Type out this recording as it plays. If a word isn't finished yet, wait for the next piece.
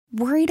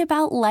Worried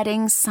about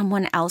letting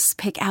someone else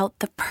pick out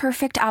the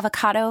perfect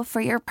avocado for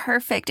your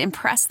perfect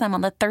impress them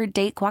on the third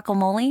date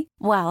guacamole?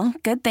 Well,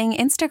 good thing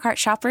Instacart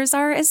shoppers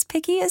are as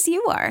picky as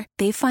you are.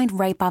 They find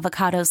ripe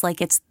avocados like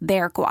it's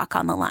their guac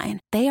on the line.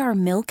 They are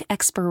milk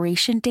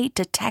expiration date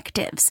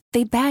detectives.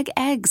 They bag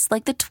eggs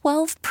like the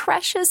 12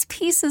 precious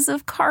pieces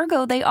of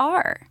cargo they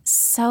are.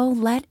 So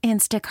let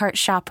Instacart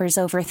shoppers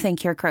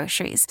overthink your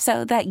groceries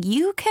so that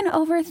you can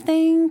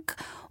overthink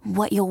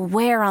what you'll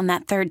wear on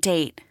that third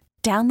date.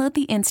 Download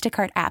the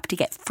Instacart app to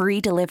get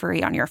free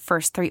delivery on your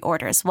first 3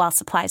 orders while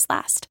supplies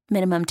last.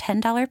 Minimum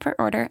 $10 per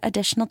order.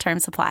 Additional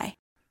terms apply.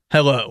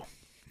 Hello.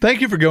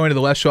 Thank you for going to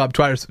the Les Schwab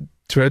Twires.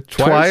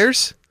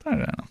 Twires? I don't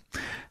know.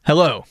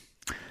 Hello.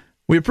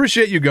 We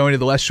appreciate you going to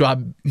the Les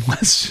Schwab.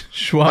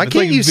 Why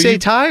can't you say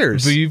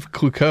tires? Vive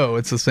Clicquot.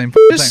 It's the same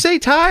Just thing. say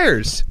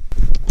tires.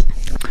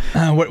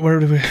 Where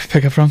did we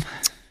pick up from?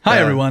 Hi,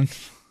 everyone.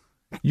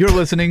 You're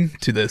listening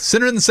to the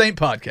Sinner and the Saint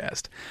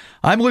podcast.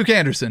 I'm Luke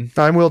Anderson.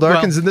 I'm Will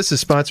Darkins, and this is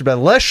sponsored by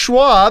Les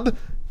Schwab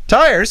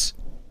Tires.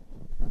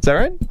 Is that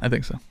right? I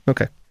think so.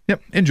 Okay.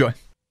 Yep. Enjoy.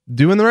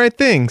 Doing the right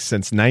thing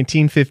since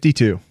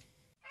 1952.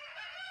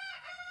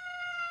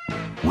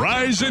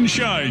 Rise and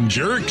shine,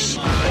 jerks.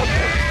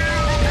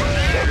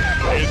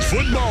 It's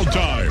football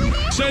time.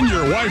 Send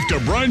your wife to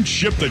brunch,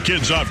 ship the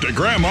kids off to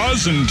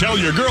grandma's, and tell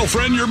your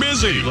girlfriend you're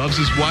busy. He loves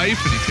his wife,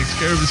 and he takes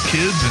care of his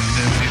kids,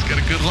 and he's got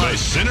a good life. The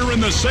Sinner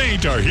and the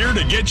Saint are here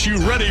to get you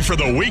ready for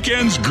the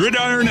weekend's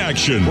gridiron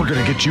action. We're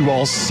going to get you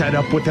all set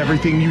up with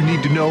everything you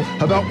need to know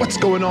about what's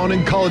going on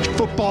in college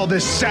football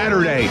this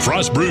Saturday.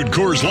 Frost Brewed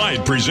Coors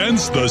Light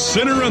presents the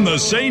Sinner and the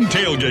Saint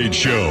Tailgate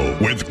Show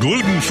with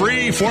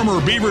gluten-free former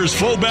Beavers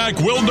fullback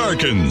Will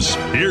Darkins.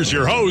 Here's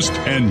your host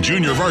and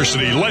junior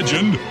varsity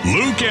legend,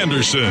 Luke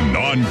Anderson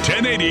on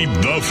 1080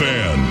 The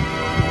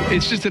Fan.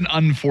 It's just an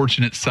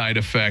unfortunate side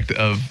effect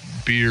of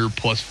beer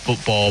plus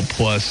football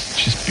plus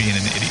just being an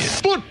idiot.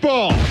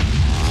 Football!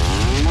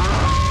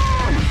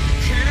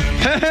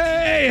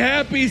 Hey,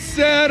 happy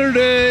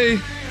Saturday!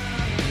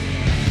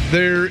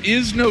 There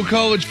is no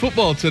college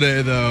football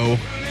today, though.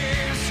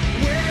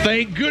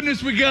 Thank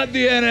goodness we got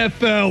the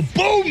NFL.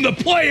 Boom! The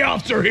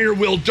playoffs are here,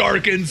 Will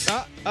Darkins.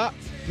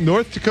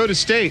 North Dakota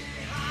State.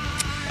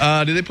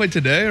 Did they play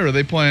today, or are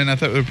they playing? I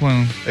thought they were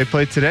playing. They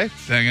played today.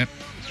 Dang it.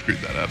 Screwed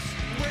that up.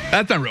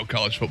 That's not real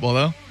college football,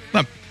 though.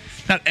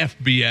 Not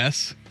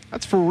FBS.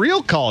 That's for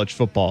real college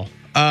football.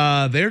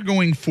 They're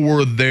going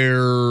for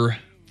their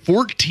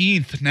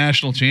 14th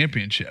national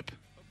championship.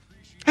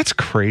 That's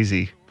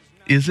crazy.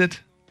 Is it?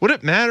 Would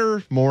it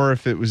matter more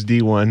if it was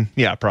D1?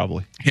 Yeah,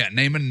 probably. Yeah,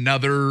 name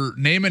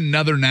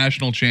another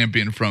national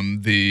champion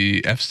from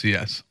the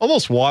FCS.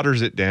 Almost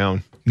waters it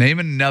down. Name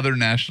another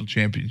national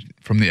champion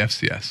from the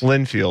FCS.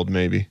 Linfield,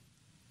 maybe.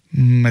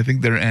 I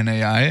think they're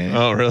NAIA.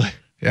 Oh, really?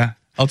 Yeah.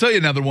 I'll tell you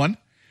another one.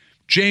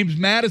 James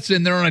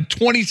Madison, they're on a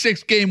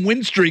 26-game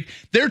win streak.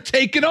 They're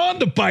taking on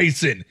the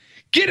Bison.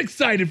 Get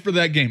excited for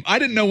that game. I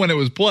didn't know when it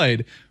was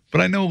played,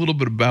 but I know a little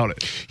bit about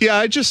it. Yeah,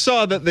 I just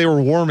saw that they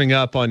were warming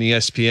up on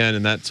ESPN,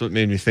 and that's what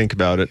made me think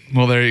about it.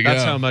 Well, there you go.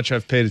 That's how much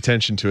I've paid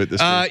attention to it this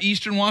week.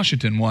 Eastern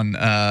Washington won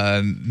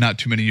not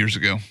too many years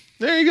ago.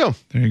 There you go.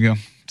 There you go.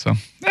 So,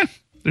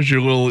 there's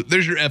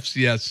your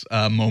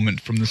FCS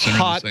moment from the Center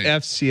Hot of the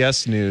Saint.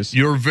 FCS news.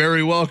 You're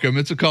very welcome.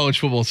 It's a college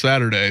football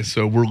Saturday,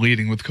 so we're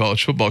leading with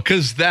college football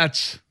because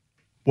that's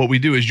what we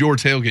do is your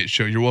tailgate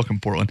show. You're welcome,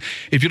 Portland.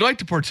 If you'd like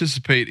to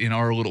participate in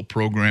our little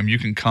program, you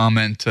can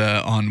comment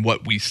on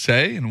what we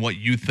say and what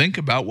you think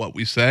about what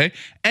we say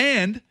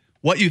and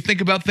what you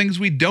think about things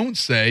we don't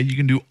say. You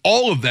can do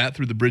all of that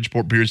through the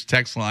Bridgeport Beers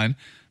text line.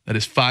 That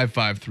is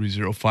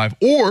 55305.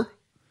 Or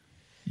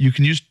you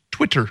can use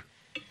Twitter.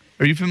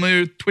 Are you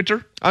familiar with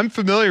Twitter? I'm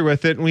familiar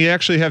with it, and we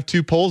actually have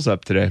 2 polls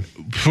up today.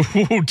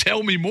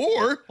 Tell me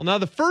more. Well, now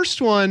the first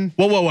one...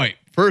 Whoa, wait.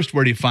 First,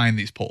 where do you find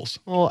these polls?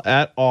 Well,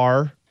 at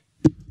our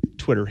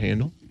Twitter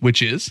handle.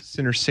 Which is?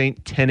 Sinner Saint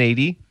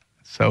 1080.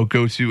 So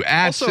go to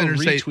at also Sinner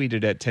Saint.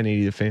 retweeted at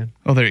 1080 The Fan.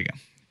 Oh, there you go.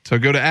 So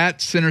go to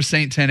at Sinner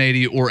Saint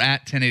 1080 or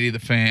at 1080 The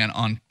Fan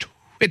on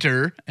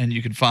Twitter, and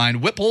you can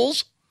find what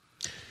polls?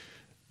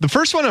 The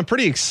first one I'm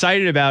pretty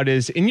excited about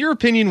is, in your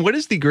opinion, what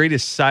is the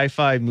greatest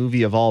sci-fi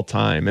movie of all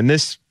time? And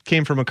this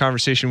came from a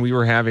conversation we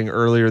were having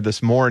earlier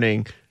this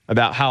morning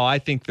about how I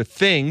think The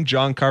Thing,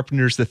 John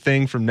Carpenter's The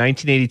Thing from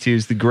 1982,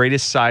 is the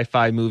greatest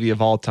sci-fi movie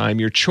of all time.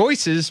 Your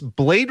choices: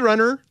 Blade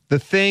Runner, The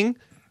Thing,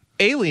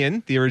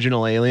 Alien, the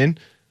original Alien,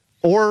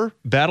 or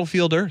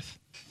Battlefield Earth.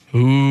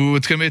 Ooh,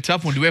 it's going to be a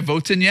tough one. Do we have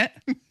votes in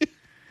yet?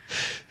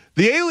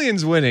 The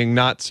Alien's winning,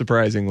 not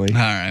surprisingly. All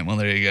right, well,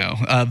 there you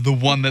go. The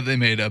one that they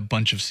made a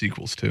bunch of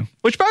sequels to.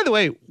 Which, by the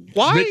way,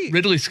 why...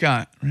 Ridley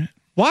Scott, right?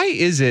 Why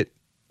is it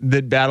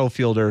that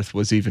Battlefield Earth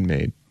was even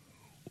made?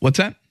 What's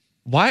that?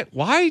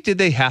 Why did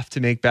they have to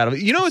make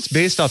Battlefield? You know, it's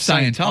based off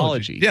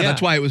Scientology. Yeah,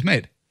 that's why it was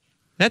made.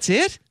 That's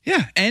it?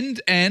 Yeah,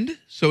 and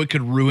so it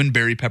could ruin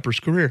Barry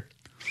Pepper's career.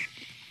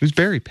 Who's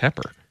Barry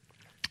Pepper?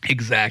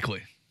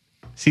 Exactly.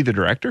 Is he the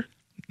director?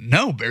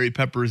 No, Barry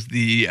Pepper is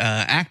the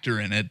actor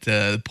in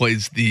it.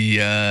 Plays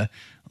the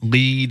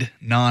lead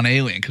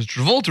non-alien, because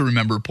Travolta,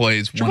 remember,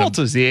 plays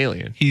Travolta's the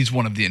alien. He's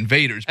one of the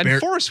invaders. And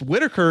Forrest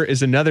Whitaker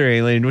is another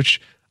alien,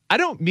 which I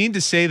don't mean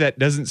to say that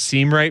doesn't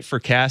seem right for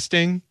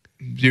casting.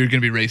 You're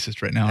going to be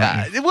racist right now,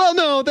 aren't you? Well,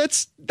 no,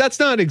 that's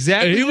not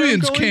exactly.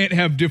 Aliens can't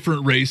have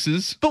different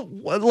races. But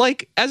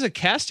like, as a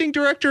casting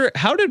director,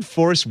 how did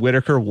Forrest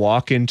Whitaker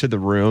walk into the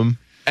room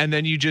and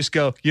then you just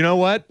go, you know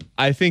what?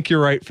 I think you're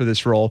right for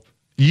this role.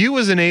 You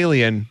as an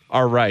alien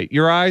are right.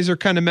 Your eyes are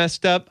kind of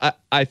messed up.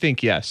 I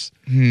think yes.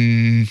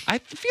 I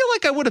feel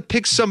like I would have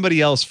picked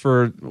somebody else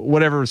for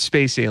whatever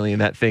space alien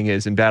that thing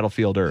is in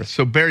Battlefield Earth.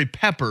 So Barry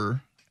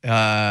Pepper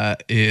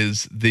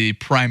is the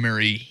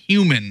primary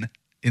human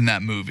in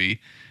that movie,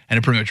 and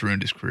it pretty much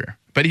ruined his career.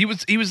 But he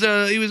was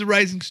a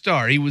rising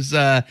star. He was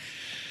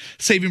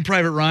Saving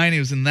Private Ryan. He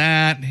was in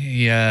that.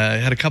 He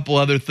had a couple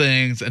other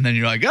things, and then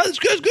you're like, oh, this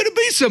guy's going to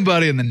be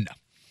somebody, and then no.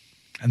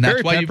 And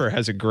that's Barry Pepper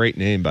has a great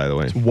name, by the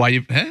way. Why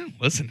you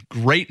listen?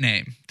 Great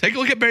name. Take a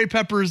look at Barry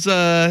Pepper's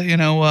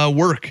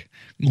work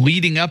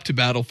leading up to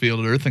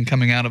Battlefield Earth and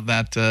coming out of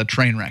that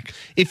train wreck.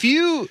 If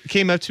you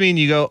came up to me and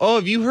you go, "Oh,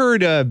 have you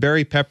heard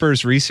Barry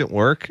Pepper's recent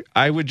work?"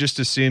 I would just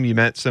assume you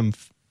meant some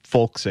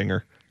folk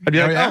singer. I'd be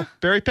like, yeah? "Oh,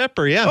 Barry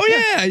Pepper, yeah." Oh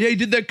yeah, he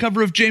did that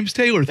cover of James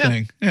Taylor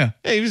thing. Yeah,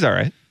 he was all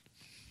right.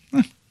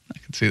 I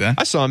can see that.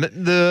 I saw him at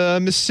the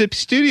Mississippi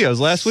Studios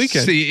last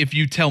weekend. See, if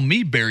you tell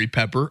me Barry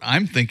Pepper,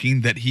 I'm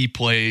thinking that he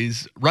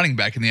plays running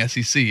back in the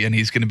SEC, and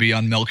he's going to be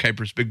on Mel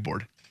Kiper's big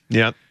board.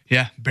 Yeah.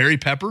 Yeah, Barry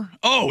Pepper.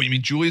 Oh, you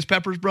mean Julius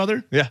Pepper's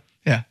brother? Yeah.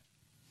 Yeah.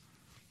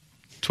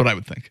 That's what I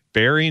would think.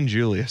 Barry and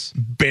Julius.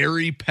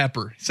 Barry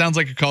Pepper. Sounds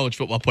like a college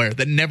football player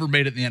that never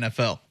made it in the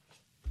NFL.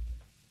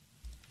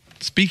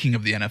 Speaking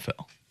of the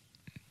NFL,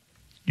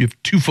 you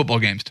have 2 football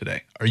games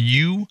today. Are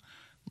you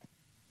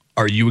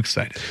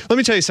excited? Let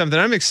me tell you something.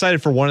 I'm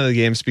excited for one of the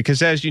games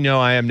because, as you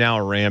know, I am now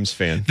a Rams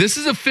fan. This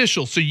is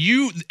official. So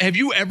have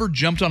you ever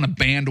jumped on a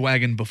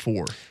bandwagon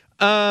before?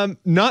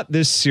 Not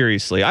this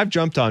seriously. I've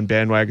jumped on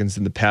bandwagons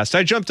in the past.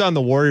 I jumped on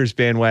the Warriors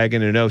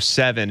bandwagon in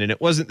 2007, and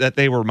it wasn't that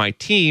they were my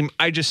team.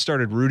 I just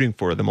started rooting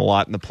for them a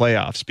lot in the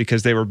playoffs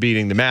because they were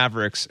beating the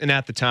Mavericks, and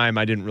at the time,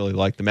 I didn't really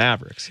like the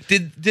Mavericks.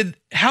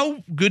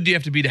 How good do you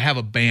have to be to have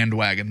a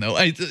bandwagon, though?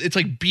 It's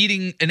like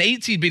beating an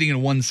 8 seed beating a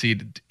 1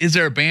 seed. Is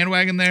there a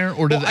bandwagon there,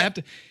 or does it have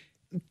to?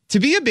 To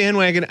be a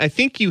bandwagon, I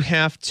think you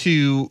have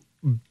to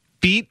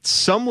beat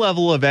some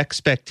level of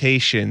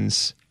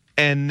expectations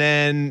and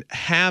then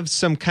have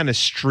some kind of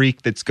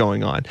streak that's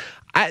going on.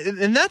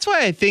 And that's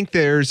why I think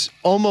there's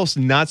almost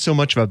not so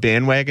much of a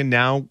bandwagon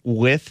now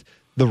with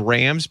the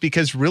Rams,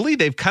 because really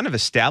they've kind of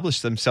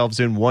established themselves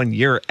in 1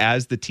 year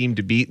as the team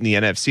to beat in the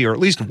NFC, or at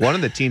least one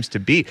of the teams to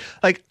beat.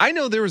 Like, I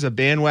know there was a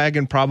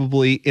bandwagon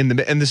probably and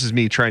this is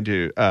me trying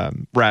to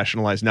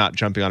rationalize not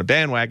jumping on a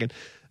bandwagon.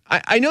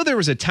 I know there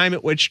was a time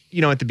at which,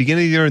 at the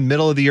beginning of the year, in the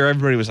middle of the year,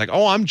 everybody was like,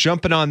 oh, I'm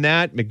jumping on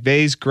that.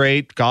 McVay's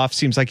great. Goff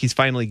seems like he's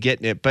finally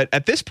getting it. But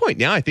at this point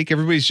now, I think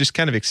everybody's just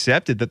kind of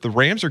accepted that the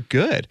Rams are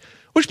good.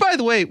 Which, by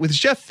the way, with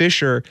Jeff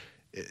Fisher,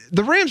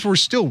 the Rams were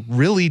still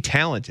really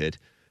talented.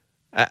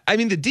 I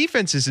mean, the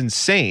defense is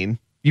insane.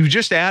 You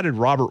just added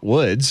Robert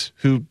Woods,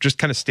 who just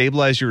kind of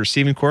stabilized your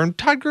receiving core. And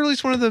Todd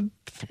Gurley's one of the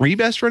 3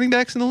 best running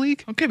backs in the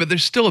league. Okay, but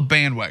there's still a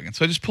bandwagon.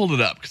 So I just pulled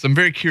it up because I'm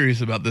very curious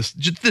about this.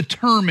 Just the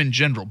term in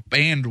general,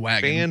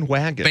 bandwagon.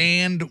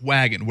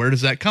 Bandwagon. Where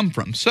does that come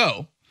from?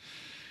 So,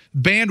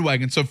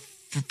 bandwagon. So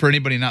for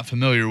anybody not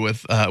familiar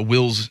with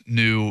Will's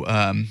new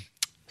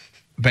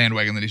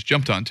bandwagon that he's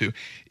jumped onto,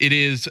 it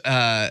is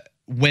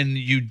when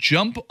you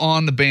jump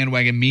on the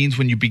bandwagon means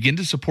when you begin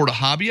to support a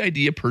hobby,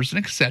 idea, person,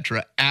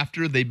 etc.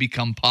 after they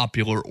become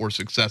popular or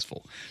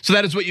successful. So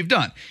that is what you've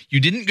done. You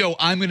didn't go,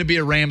 I'm going to be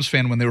a Rams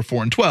fan when they were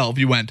 4-12.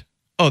 You went,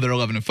 oh, they're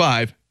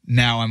 11-5.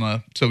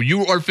 Now so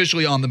you are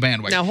officially on the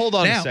bandwagon. Now hold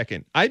on a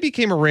second. I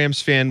became a Rams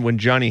fan when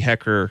Johnny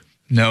Hecker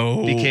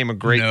became a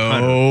great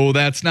punter. No,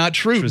 that's not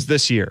true. Which was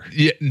this year.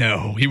 Yeah,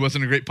 no, he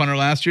wasn't a great punter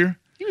last year.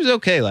 He was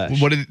okay last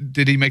year. What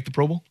did he make the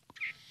Pro Bowl?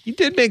 He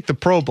did make the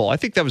Pro Bowl. I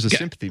think that was a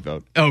sympathy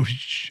vote. Oh,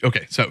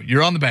 okay. So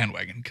you're on the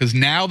bandwagon because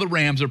now the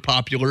Rams are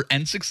popular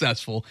and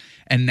successful,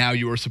 and now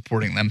you are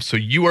supporting them. So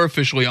you are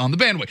officially on the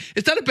bandwagon.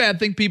 Is that a bad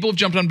thing? People have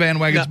jumped on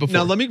bandwagons before.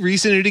 Now, let me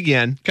reason it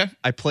again. Okay.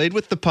 I played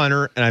with the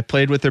punter, and I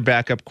played with their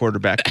backup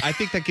quarterback. I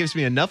think that gives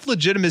me enough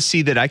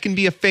legitimacy that I can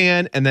be a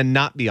fan and then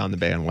not be on the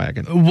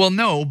bandwagon. Well,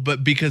 no,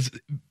 but because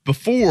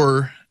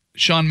before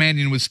Sean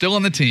Mannion was still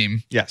on the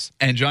team. Yes.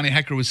 And Johnny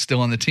Hecker was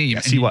still on the team.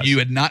 Yes, and he was. You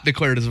had not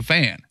declared as a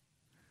fan.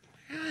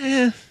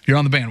 Yeah. You're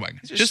on the bandwagon.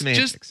 Just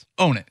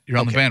own it. You're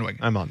on the bandwagon.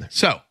 I'm on there.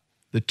 So,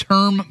 the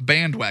term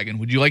bandwagon,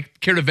 would you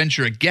care to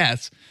venture a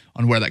guess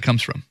on where that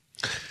comes from?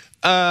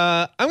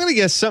 I'm going to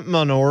guess something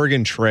on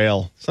Oregon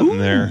Trail. Something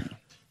there.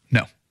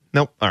 No.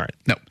 Nope. All right.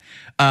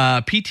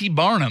 No. P.T.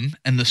 Barnum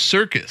and the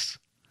circus,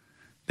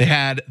 they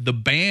had the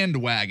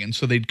bandwagon.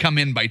 So, they'd come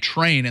in by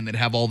train and they'd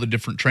have all the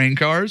different train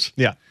cars.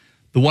 Yeah.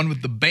 The one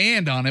with the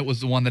band on it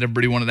was the one that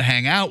everybody wanted to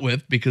hang out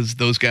with because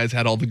those guys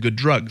had all the good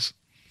drugs.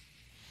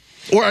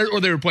 Or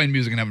they were playing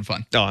music and having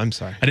fun. Oh, I'm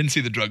sorry. I didn't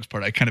see the drugs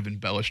part. I kind of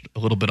embellished a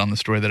little bit on the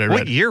story that I read.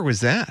 What year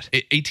was that?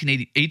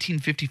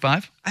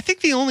 1855. I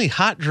think the only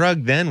hot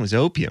drug then was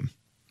opium.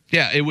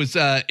 Yeah, it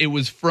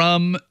was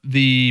from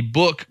the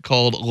book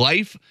called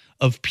Life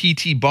of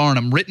P.T.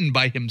 Barnum, written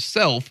by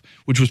himself,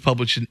 which was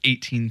published in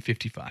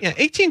 1855. Yeah,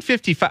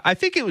 1855. I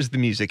think it was the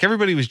music.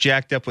 Everybody was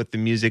jacked up with the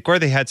music, or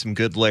they had some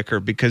good liquor,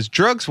 because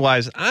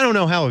drugs-wise, I don't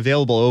know how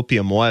available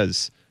opium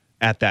was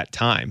at that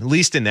time, at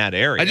least in that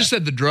area. I just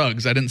said the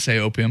drugs. I didn't say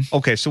opium.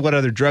 Okay, so what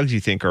other drugs do you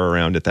think are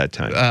around at that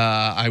time?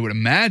 I would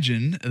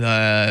imagine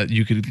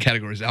you could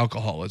categorize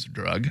alcohol as a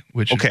drug,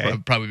 which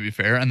would probably be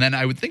fair. And then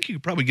I would think you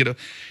could probably get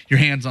your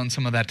hands on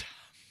some of that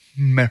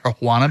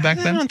marijuana back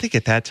then. I don't think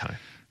at that time.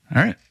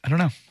 All right. I don't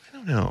know.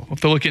 We'll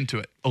have to look into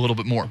it a little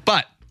bit more.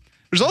 But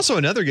there's also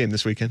another game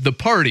this weekend. The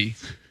party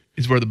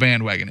is where the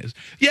bandwagon is.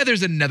 Yeah,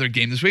 there's another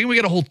game this weekend. We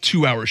got a whole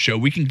 2-hour show.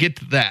 We can get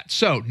to that.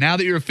 So now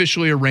that you're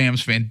officially a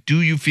Rams fan,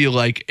 do you feel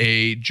like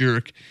a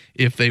jerk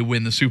if they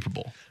win the Super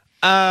Bowl?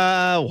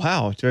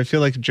 Wow. Do I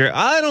feel like a jerk?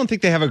 I don't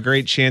think they have a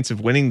great chance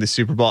of winning the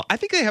Super Bowl. I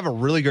think they have a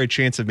really great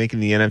chance of making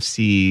the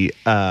NFC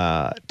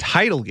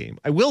title game.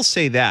 I will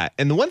say that.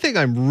 And the one thing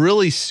I'm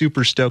really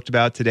super stoked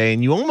about today,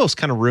 and you almost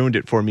kind of ruined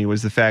it for me,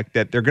 was the fact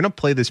that they're going to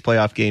play this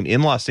playoff game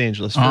in Los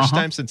Angeles, first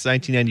time since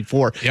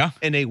 1994,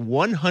 in a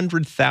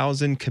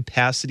 100,000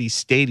 capacity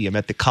stadium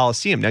at the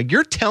Coliseum. Now,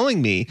 you're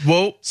telling me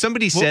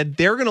somebody said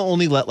they're going to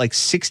only let like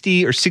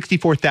 60 or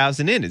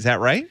 64,000 in. Is that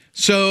right?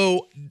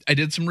 So I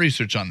did some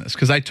research on this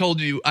because I told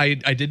you I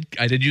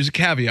did use a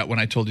caveat when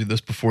I told you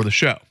this before the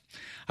show.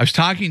 I was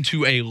talking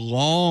to a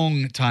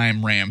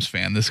long-time Rams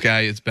fan. This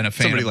guy has been a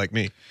fan. Somebody like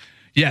me.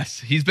 Yes,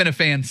 he's been a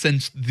fan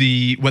since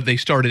when they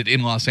started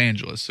in Los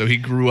Angeles. So he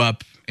grew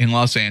up in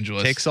Los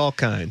Angeles. Takes all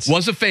kinds.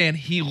 Was a fan.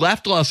 He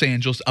left Los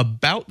Angeles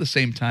about the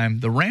same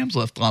time the Rams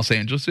left Los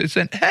Angeles. So he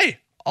said, hey,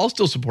 I'll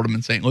still support him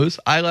in St. Louis.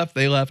 I left,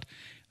 they left.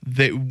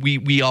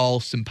 We all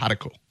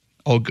simpatico.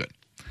 All good.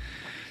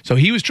 So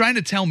he was trying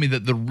to tell me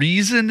that the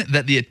reason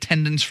that the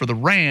attendance for the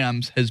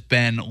Rams has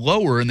been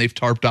lower and they've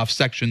tarped off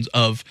sections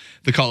of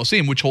the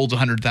Coliseum, which holds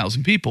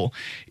 100,000 people,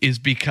 is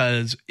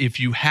because if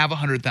you have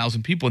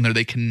 100,000 people in there,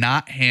 they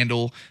cannot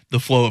handle the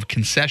flow of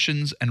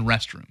concessions and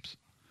restrooms,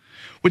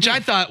 which I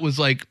thought was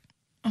like,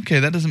 okay,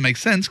 that doesn't make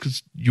sense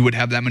because you would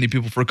have that many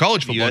people for a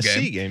college football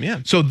USC game, yeah.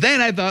 So then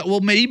I thought,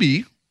 well,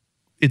 maybe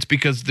it's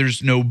because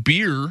there's no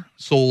beer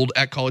sold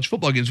at college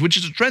football games, which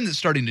is a trend that's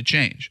starting to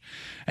change.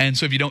 And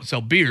so if you don't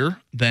sell beer,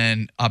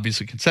 then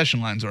obviously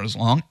concession lines aren't as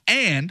long,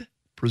 and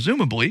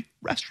presumably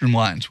restroom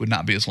lines would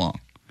not be as long.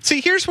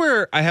 See, here's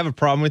where I have a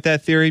problem with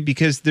that theory,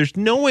 because there's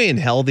no way in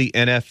hell the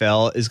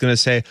NFL is going to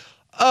say,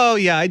 oh,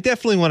 yeah, I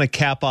definitely want to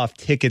cap off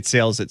ticket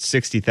sales at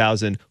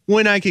 60,000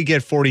 when I could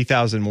get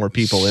 40,000 more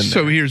people in there.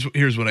 So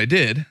here's what I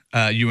did.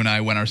 You and I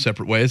went our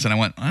separate ways, and I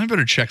went, I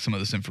better check some of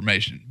this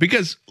information.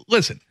 Because,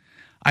 listen,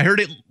 I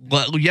heard it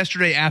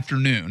yesterday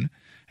afternoon,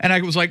 and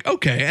I was like,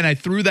 okay, and I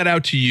threw that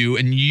out to you,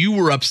 and you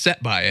were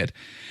upset by it.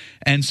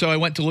 And so I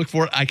went to look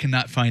for it. I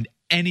cannot find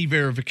any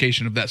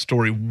verification of that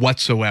story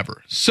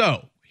whatsoever.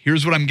 So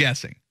here's what I'm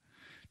guessing.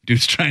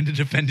 Dude's trying to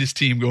defend his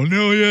team, going,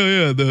 no,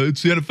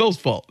 it's the NFL's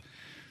fault.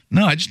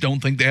 No, I just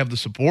don't think they have the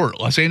support.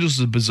 Los Angeles is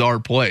a bizarre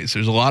place.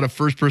 There's a lot of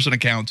first-person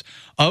accounts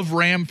of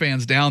Ram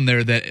fans down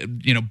there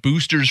that,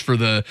 boosters for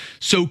the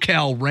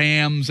SoCal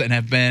Rams and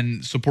have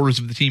been supporters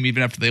of the team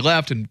even after they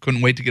left and couldn't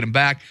wait to get them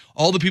back.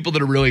 All the people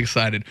that are really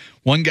excited.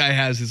 One guy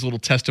has his little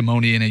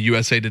testimony in a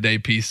USA Today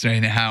piece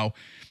saying how,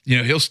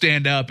 he'll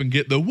stand up and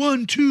get the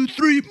 1, 2,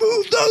 3,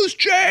 move those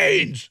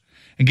chains,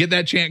 and get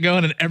that chant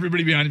going, and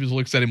everybody behind him just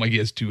looks at him like he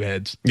has two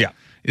heads. Yeah.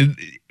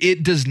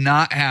 It does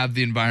not have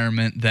the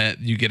environment that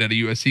you get at a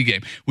USC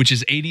game, which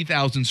is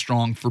 80,000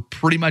 strong for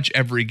pretty much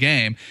every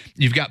game.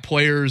 You've got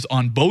players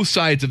on both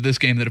sides of this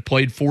game that have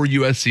played for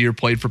USC or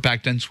played for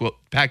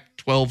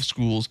Pac-12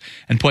 schools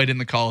and played in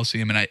the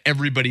Coliseum, and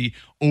everybody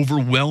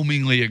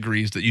overwhelmingly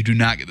agrees that you do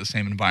not get the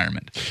same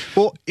environment.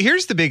 Well,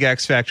 here's the big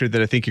X factor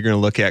that I think you're going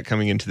to look at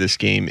coming into this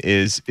game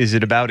is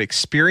it about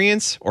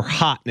experience or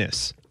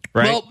hotness?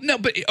 Right? Well, no,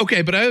 but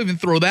I even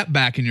throw that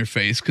back in your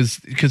face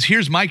because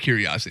here's my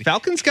curiosity.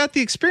 Falcons got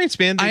the experience,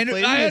 man. I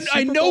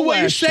know what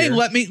you're saying.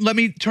 Let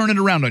me turn it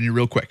around on you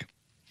real quick.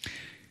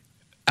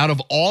 Out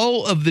of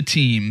all of the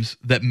teams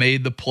that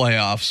made the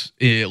playoffs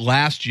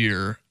last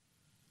year,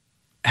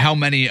 how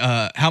many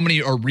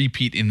are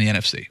repeat in the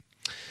NFC?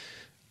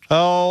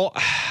 Oh,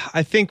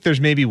 I think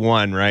there's maybe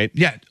one, right?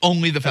 Yeah,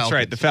 only the Falcons. That's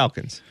right, the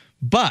Falcons.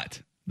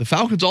 But the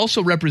Falcons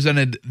also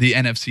represented the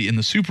NFC in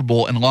the Super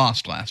Bowl and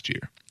lost last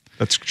year.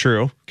 That's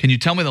true. Can you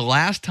tell me the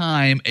last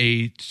time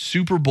a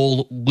Super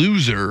Bowl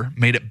loser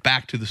made it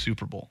back to the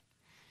Super Bowl?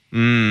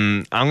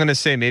 I'm going to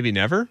say maybe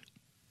never.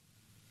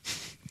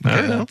 I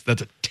don't know.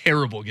 That's a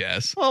terrible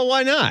guess. Well,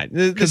 why not?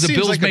 Because the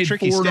Bills made 4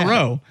 in a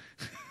row.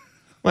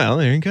 Well,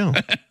 there you go.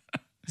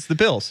 It's the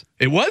Bills.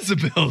 It was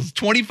the Bills.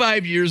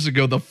 25 years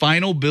ago, the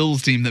final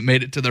Bills team that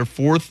made it to their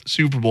 4th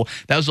Super Bowl.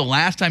 That was the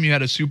last time you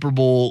had a Super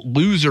Bowl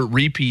loser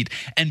repeat.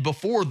 And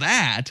before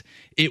that,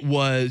 It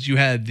was, you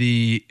had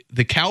the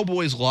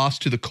Cowboys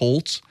lost to the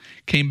Colts,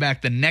 came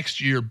back the next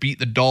year, beat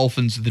the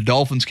Dolphins. The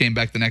Dolphins came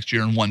back the next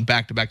year and won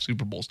back-to-back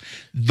Super Bowls.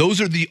 Those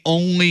are the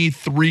only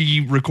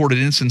 3 recorded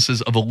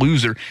instances of a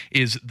loser,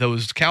 is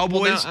those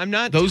Cowboys,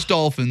 those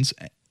Dolphins.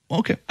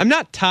 Okay. I'm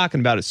not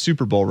talking about a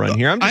Super Bowl run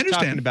here. I'm just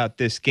talking about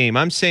this game.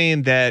 I'm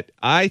saying that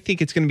I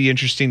think it's going to be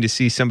interesting to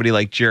see somebody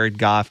like Jared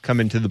Goff come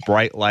into the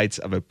bright lights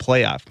of a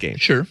playoff game.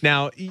 Sure.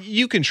 Now,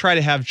 you can try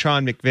to have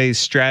Sean McVay's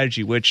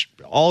strategy, which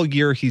all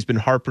year he's been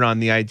harping on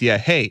the idea,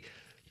 hey,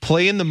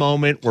 play in the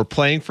moment. We're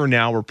playing for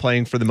now. We're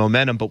playing for the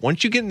momentum. But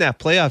once you get in that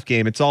playoff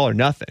game, it's all or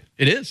nothing.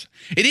 It is.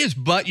 It is,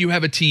 but you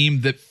have a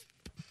team that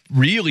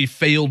really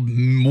failed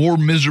more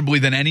miserably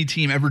than any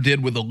team ever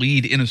did with a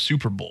lead in a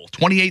Super Bowl.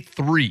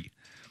 28-3.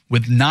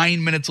 With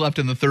 9 minutes left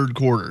in the third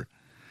quarter.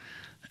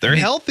 They're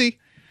healthy.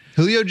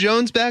 Julio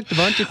Jones back,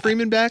 Devonta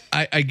Freeman back.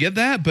 I get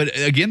that, but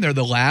again, they're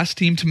the last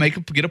team to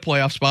get a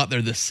playoff spot.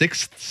 They're the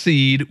 6th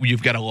seed.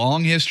 You've got a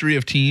long history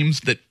of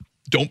teams that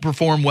don't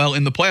perform well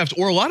in the playoffs,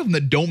 or a lot of them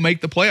that don't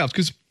make the playoffs.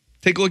 Because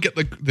take a look at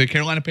the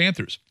Carolina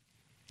Panthers.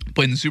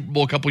 Played in the Super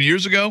Bowl a couple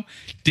years ago,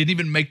 didn't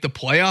even make the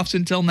playoffs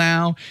until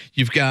now.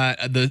 You've got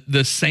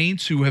the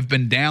Saints, who have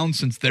been down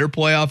since their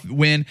playoff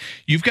win.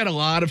 You've got a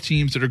lot of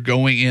teams that are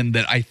going in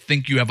that I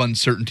think you have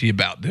uncertainty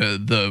about.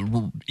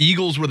 The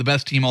Eagles were the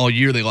best team all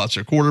year. They lost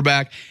their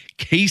quarterback.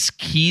 Case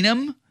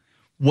Keenum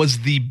was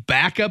the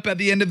backup at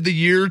the end of the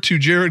year to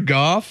Jared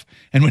Goff.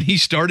 And when he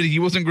started, he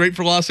wasn't great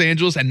for Los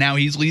Angeles, and now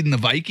he's leading the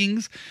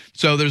Vikings.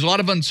 So there's a lot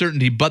of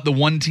uncertainty, but the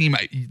one team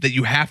that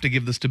you have to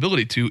give the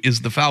stability to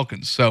is the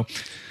Falcons. So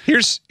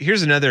here's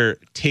another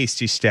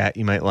tasty stat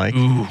you might like.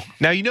 Ooh.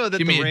 Now, you know that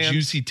give the me Rams, a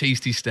juicy,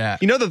 tasty stat.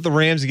 You know that the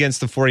Rams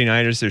against the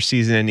 49ers, their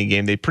season-ending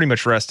game, they pretty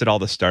much rested all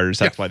the starters.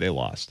 That's why they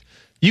lost.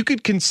 You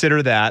could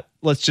consider that,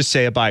 let's just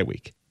say, a bye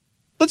week.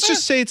 Let's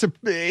just say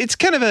it's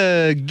kind of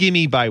a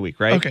gimme bye week,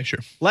 right? Okay, sure.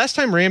 Last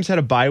time Rams had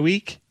a bye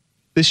week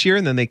this year,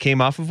 and then they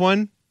came off of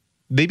one,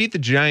 they beat the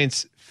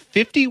Giants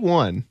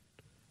 51-17.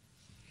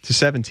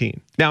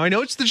 Now, I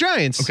know it's the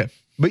Giants. Okay.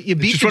 But you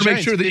beat the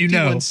Giants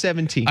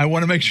 51-17. I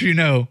want to make sure you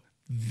know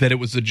that it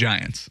was the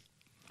Giants.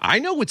 I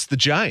know it's the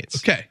Giants.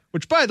 Okay.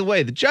 Which, by the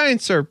way, the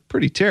Giants are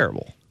pretty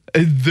terrible.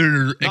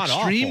 They're Not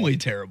extremely awful.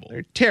 terrible.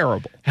 They're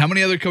terrible. How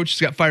many other coaches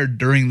got fired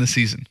during the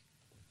season?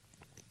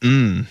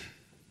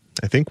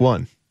 I think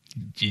one.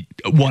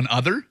 One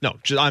other? No,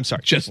 I'm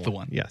sorry. Just the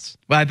one. Yes.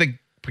 Well, I think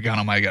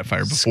Pagano might have got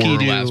fired before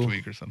Ski-Doo. last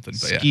week or something.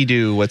 But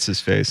Ski-Doo, what's his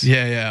face?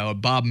 Yeah.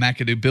 Bob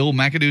McAdoo, Bill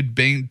McAdoo,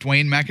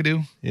 Dwayne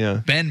McAdoo.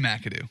 Yeah. Ben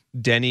McAdoo.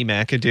 Denny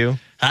McAdoo.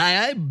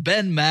 Hi, I'm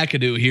Ben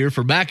McAdoo here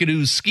for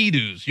McAdoo's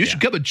Ski-Doos. You should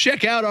come and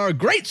check out our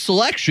great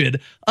selection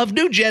of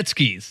new jet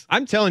skis.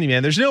 I'm telling you,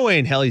 man, there's no way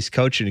in hell he's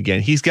coaching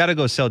again. He's got to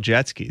go sell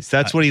jet skis.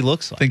 That's what he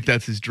looks I like. think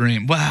that's his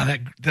dream. Wow,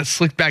 that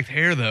slick back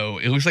hair, though.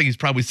 It looks like he's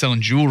probably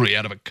selling jewelry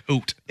out of a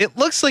coat. It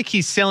looks like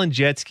he's selling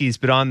jet skis,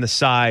 but on the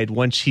side,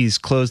 once he's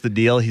closed the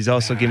deal, he's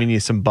also giving you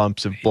some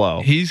bumps of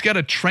blow. He's got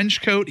a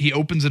trench coat. He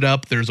opens it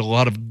up. There's a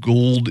lot of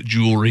gold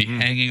jewelry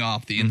hanging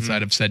off the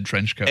inside of said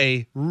trench coat.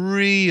 A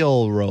real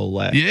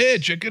Rolex. Yeah,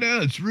 check it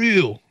out. It's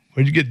real.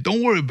 Where'd you get?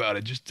 Don't worry about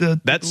it. Just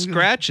That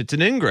scratch, it's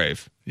an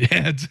engrave.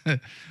 Yeah,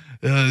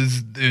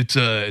 it's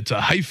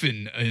a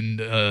hyphen and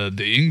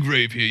the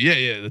engrave here.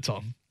 Yeah, that's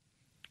all.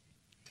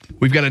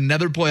 We've got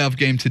another playoff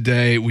game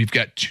today. We've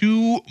got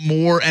 2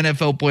 more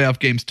NFL playoff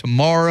games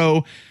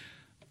tomorrow.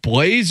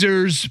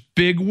 Blazers,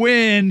 big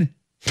win.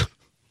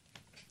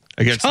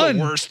 Against the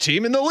worst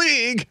team in the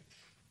league.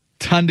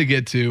 Ton to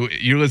get to.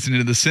 You're listening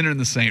to The Sinner and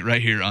the Saint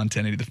right here on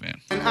 1080 The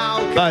Fan.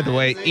 By the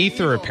way,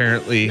 Ether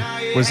apparently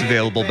was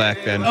available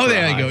back then. Oh,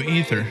 there you go.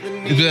 Ether.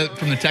 Is that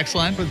from the text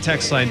line? From the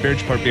text line,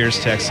 Bridgeport Beers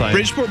text line.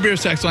 Bridgeport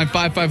Beers text line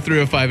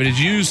 55305. It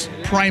is used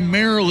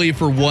primarily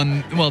for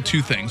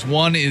two things.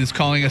 One is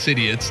calling us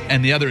idiots,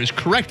 and the other is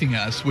correcting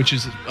us, which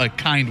is a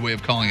kind way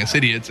of calling us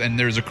idiots. And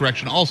there's a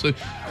correction also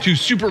to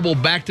Super Bowl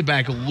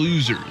back-to-back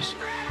losers.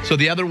 So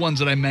the other ones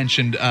that I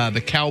mentioned,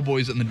 the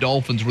Cowboys and the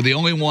Dolphins, were the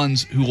only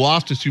ones who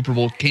lost a Super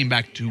Bowl, came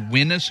back to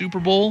win a Super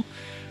Bowl.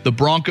 The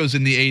Broncos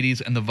in the 80s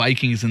and the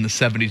Vikings in the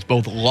 70s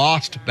both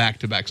lost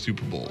back-to-back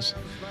Super Bowls.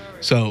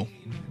 So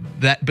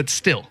but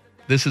still,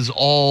 this is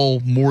all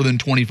more than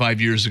 25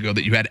 years ago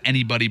that you had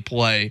anybody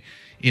play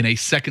in a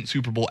second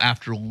Super Bowl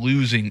after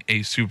losing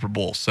a Super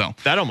Bowl. So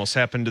that almost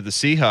happened to the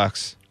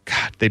Seahawks.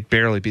 God, they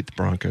barely beat the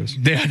Broncos.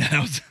 Yeah,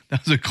 that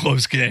was a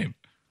close game.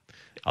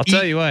 I'll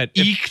tell you what.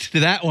 Eked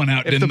that one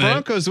out, if didn't the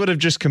Broncos would have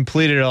just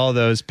completed all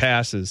those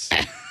passes.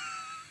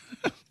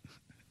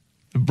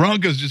 The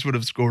Broncos just would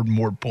have scored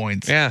more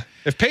points. Yeah.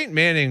 If Peyton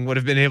Manning would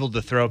have been able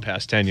to throw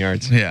past 10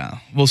 yards. Yeah.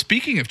 Well,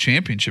 speaking of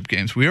championship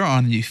games, we are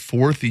on the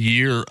 4th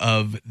year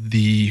of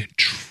the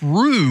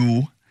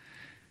true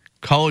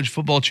college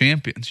football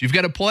champions. You've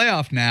got a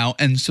playoff now,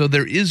 and so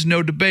there is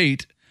no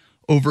debate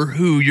over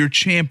who your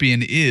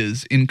champion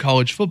is in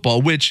college football,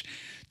 which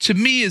to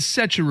me is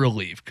such a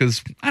relief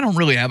because I don't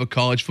really have a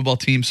college football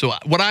team. So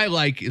what I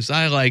like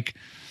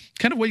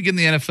kind of what you get in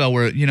the NFL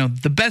where,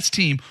 the best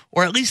team,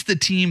 or at least the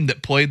team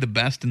that played the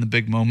best in the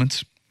big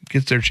moments,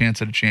 gets their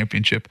chance at a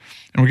championship.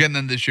 And we're getting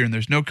them this year, and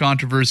there's no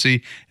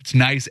controversy. It's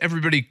nice.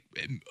 Everybody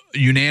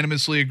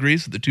unanimously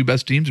agrees that the two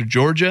best teams are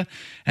Georgia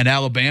and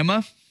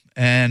Alabama,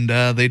 and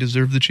they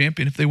deserve the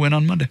champion if they win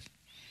on Monday.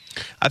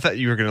 I thought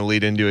you were going to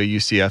lead into a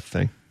UCF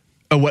thing.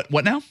 Oh,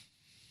 what now?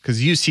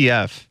 Because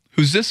UCF.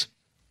 Who's this?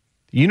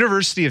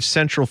 University of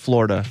Central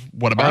Florida.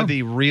 What about? Are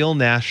the real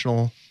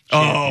national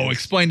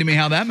explain to me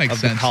how that makes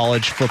sense. The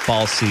college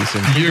football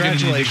season.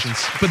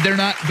 Congratulations. But they're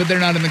not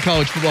in the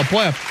college football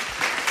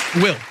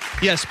playoff. Will.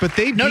 Yes, but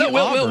they beat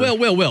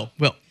Will.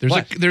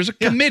 There's a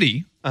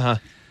committee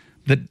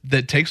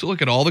that takes a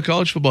look at all the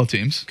college football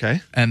teams.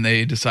 Okay. And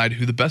they decide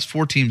who the best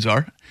 4 teams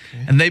are.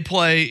 Okay. And they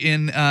play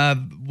in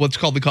what's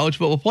called the college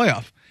football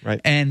playoff.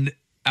 Right. And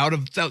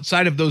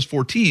outside of those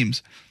 4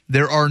 teams,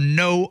 there are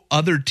no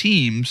other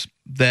teams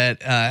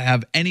that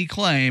have any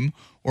claim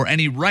or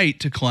any right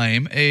to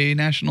claim a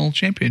national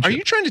championship. Are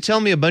you trying to tell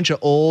me a bunch of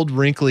old,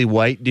 wrinkly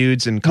white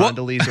dudes in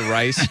Condoleezza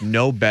Rice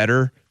know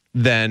better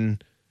than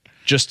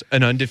just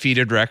an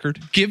undefeated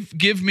record?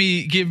 Give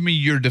me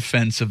your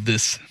defense of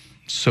this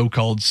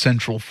so-called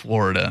Central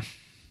Florida.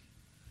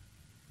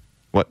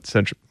 What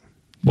Central?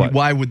 What?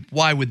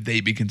 Why would they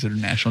be considered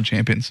national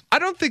champions? I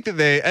don't think that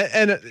they,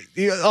 and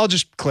I'll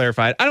just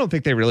clarify it. I don't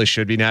think they really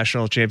should be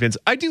national champions.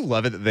 I do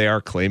love it that they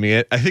are claiming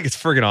it. I think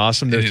it's friggin'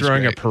 awesome. They're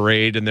throwing a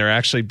parade and they're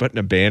actually putting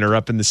a banner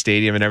up in the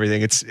stadium and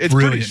everything. It's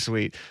pretty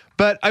sweet.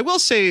 But I will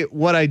say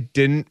what I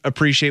didn't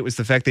appreciate was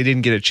the fact they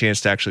didn't get a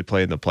chance to actually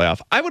play in the playoff.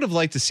 I would have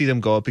liked to see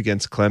them go up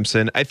against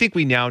Clemson. I think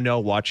we now know,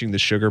 watching the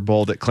Sugar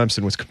Bowl, that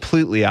Clemson was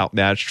completely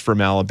outmatched from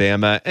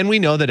Alabama. And we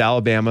know that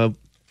Alabama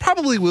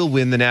probably will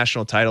win the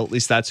national title. At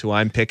least that's who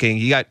I'm picking.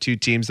 You got 2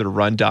 teams that are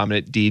run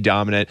dominant, D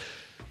dominant.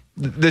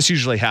 This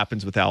usually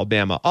happens with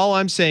Alabama. All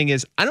I'm saying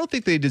is I don't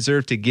think they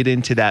deserve to get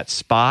into that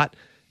spot.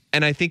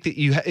 And I think that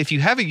if you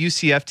have a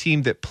UCF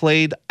team that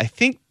played, I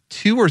think,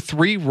 2 or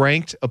 3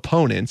 ranked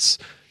opponents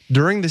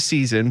during the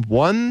season,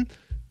 won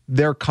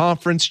their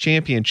conference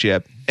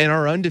championship, and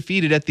are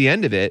undefeated at the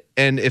end of it,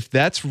 and if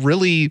that's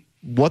really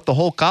what the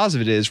whole cause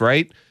of it is,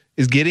 right,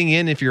 is getting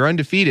in if you're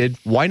undefeated,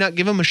 why not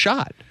give them a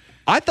shot?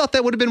 I thought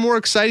that would have been more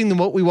exciting than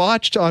what we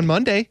watched on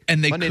Monday.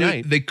 And Monday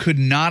night. They could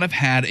not have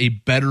had a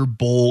better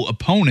bowl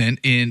opponent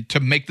to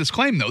make this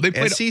claim, though. They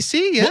played SEC,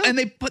 yeah. Well, and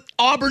they put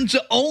Auburn's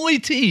the only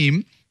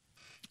team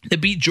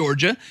that beat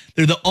Georgia.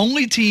 They're the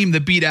only team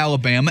that beat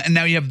Alabama. And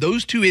now you have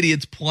those 2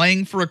 idiots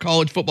playing for a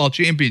college football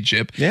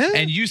championship. Yeah.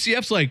 And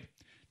UCF's like,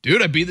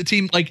 dude, I beat the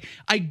team. Like,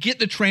 I get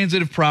the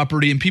transitive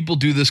property, and people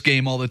do this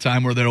game all the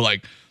time where they're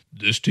like,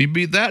 this team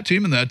beat that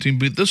team, and that team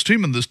beat this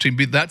team, and this team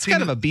beat that team. It's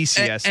kind of a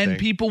BCS thing. And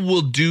people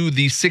will do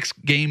these 6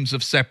 games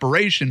of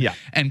separation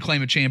and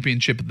claim a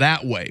championship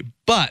that way.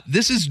 But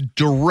this is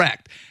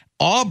direct.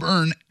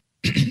 Auburn,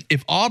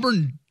 if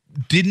Auburn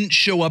didn't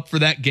show up for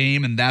that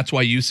game and that's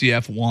why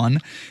UCF won,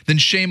 then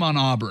shame on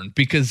Auburn,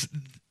 because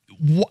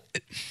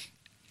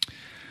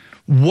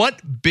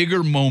what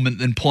bigger moment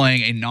than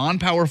playing a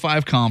non-Power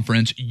 5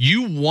 conference?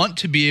 You want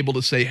to be able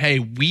to say, hey,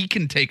 we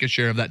can take a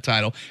share of that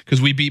title because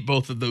we beat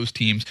both of those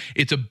teams.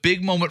 It's a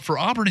big moment for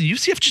Auburn, and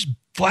UCF just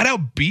flat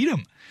out beat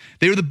them.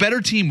 They were the better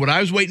team. What I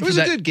was waiting for that.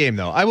 It was a good game,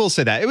 though. I will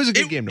say that. It was a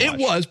good game to watch.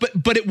 It was,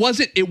 but it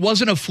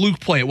wasn't a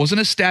fluke play. It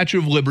wasn't a Statue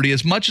of Liberty.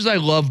 As much as I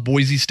love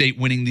Boise State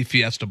winning the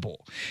Fiesta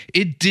Bowl,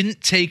 it didn't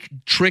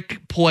take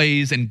trick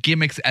plays and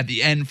gimmicks at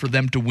the end for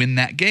them to win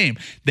that game.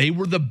 They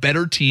were the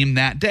better team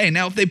that day.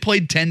 Now, if they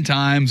played 10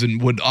 times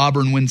and would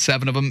Auburn win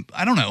 7 of them,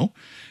 I don't know.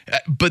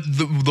 But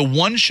the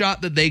one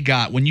shot that they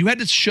got, when you had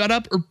to shut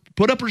up or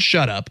put up or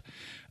shut up,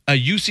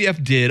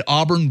 UCF did,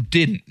 Auburn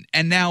didn't.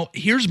 And now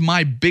here's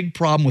my big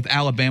problem with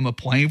Alabama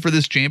playing for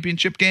this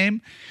championship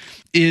game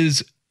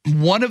is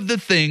one of the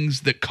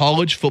things that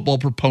college football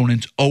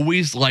proponents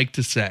always like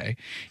to say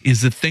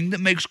is the thing that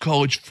makes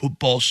college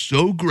football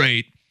so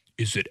great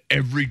is that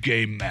every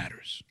game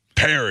matters.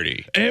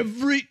 Parity.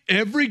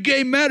 Every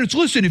game matters.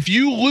 Listen, if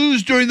you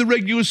lose during the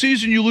regular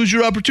season, you lose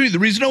your opportunity. The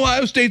reason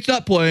Ohio State's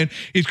not playing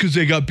is because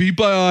they got beat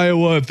by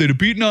Iowa. If they'd have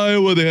beaten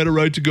Iowa, they had a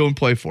right to go and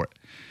play for it.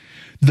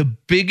 The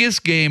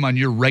biggest game on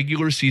your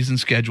regular season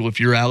schedule, if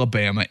you're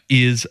Alabama,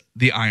 is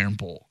the Iron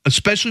Bowl,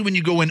 especially when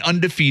you go in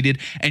undefeated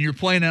and you're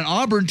playing an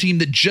Auburn team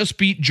that just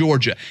beat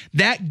Georgia.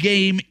 That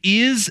game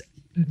is,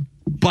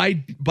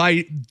 by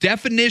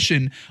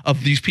definition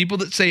of these people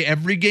that say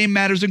every game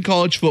matters in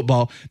college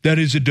football, that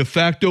is a de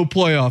facto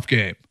playoff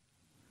game.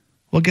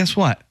 Well, guess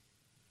what?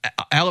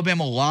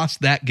 Alabama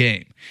lost that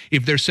game.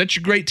 If they're such a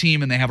great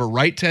team and they have a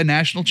right to a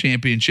national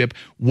championship,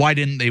 why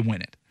didn't they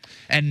win it?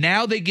 And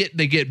now they get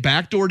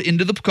backdoored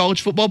into the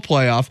college football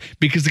playoff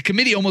because the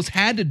committee almost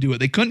had to do it.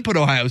 They couldn't put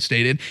Ohio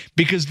State in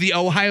because the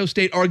Ohio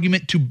State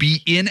argument to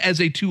be in as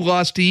a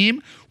 2-loss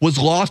team was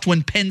lost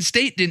when Penn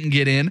State didn't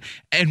get in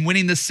and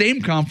winning the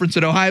same conference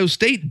that Ohio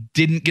State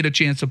didn't get a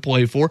chance to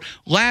play for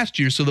last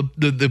year. So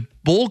the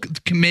bowl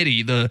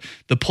committee, the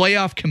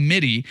playoff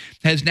committee,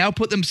 has now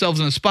put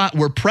themselves in a spot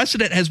where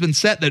precedent has been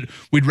set that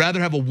we'd rather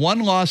have a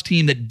 1-loss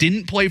team that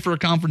didn't play for a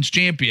conference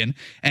champion.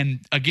 And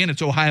again,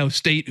 it's Ohio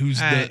State who's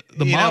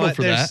the model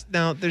for that.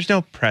 No, there's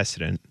no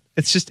precedent.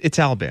 It's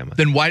Alabama.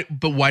 Then why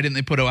didn't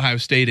they put Ohio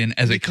State in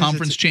as a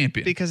conference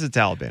champion? Because it's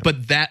Alabama.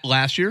 But that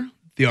last year,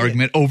 the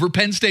argument over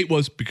Penn State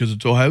was because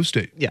it's Ohio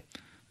State. Yeah.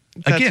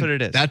 That's Again, what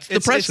it is. That's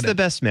the precedent. It's the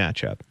best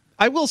matchup.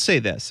 I will say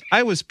this.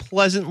 I was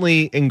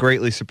pleasantly and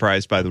greatly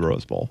surprised by the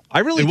Rose Bowl. I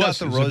really thought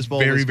the Rose Bowl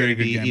was going to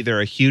be either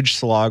a huge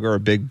slog or a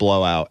big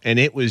blowout, and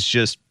it was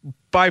just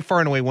by far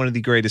and away one of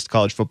the greatest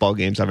college football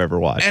games I've ever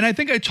watched. And I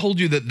think I told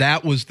you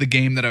that was the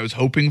game that I was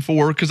hoping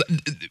for, because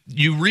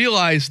you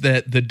realize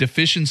that the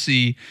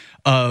deficiency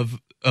of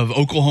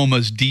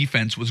Oklahoma's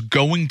defense was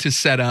going to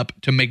set up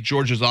to make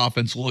Georgia's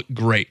offense look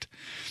great.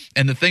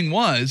 And the thing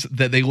was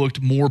that they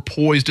looked more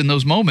poised in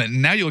those moments.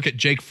 And now you look at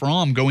Jake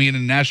Fromm going in a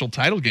national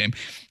title game.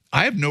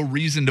 I have no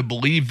reason to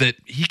believe that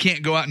he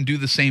can't go out and do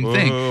the same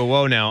thing.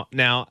 Whoa,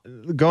 now,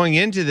 going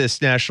into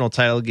this national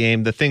title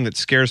game, the thing that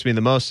scares me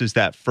the most is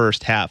that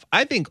first half.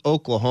 I think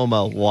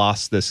Oklahoma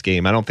lost this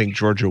game. I don't think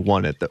Georgia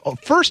won it. The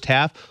first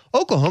half,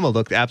 Oklahoma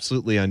looked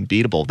absolutely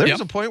unbeatable. There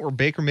was a point where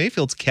Baker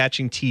Mayfield's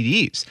catching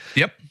TDs.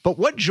 Yep. But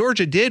what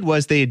Georgia did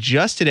was they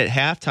adjusted at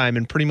halftime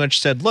and pretty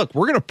much said, look,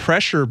 we're going to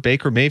pressure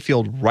Baker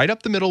Mayfield right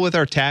up the middle with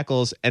our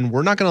tackles, and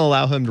we're not going to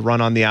allow him to run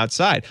on the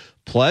outside.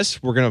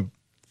 Plus, we're going to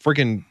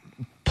freaking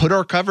put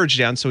our coverage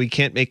down so he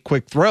can't make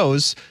quick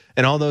throws,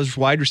 and all those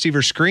wide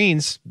receiver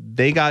screens,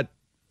 they got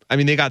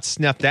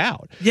snuffed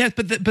out. Yeah,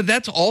 but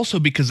that's also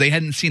because they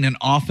hadn't seen an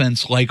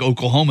offense like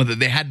Oklahoma that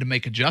they had to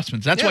make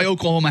adjustments. That's why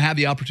Oklahoma had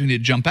the opportunity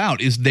to jump out,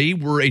 is they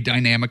were a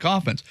dynamic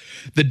offense.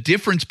 The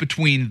difference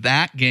between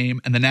that game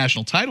and the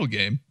national title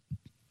game,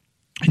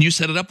 and you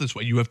set it up this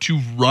way, you have two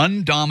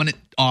run-dominant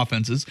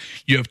offenses,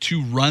 you have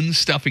two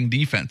run-stuffing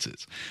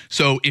defenses.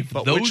 So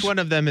which one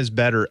of them is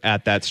better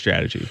at that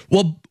strategy?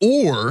 Well,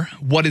 or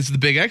what is the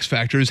big X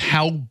factor is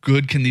how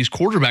good can these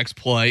quarterbacks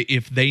play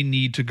if they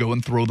need to go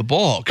and throw the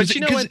ball? But you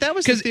know what? That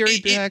was the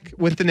theory back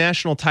with the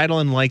national title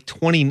in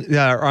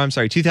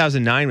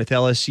 2009 with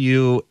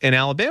LSU and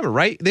Alabama,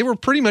 right? They were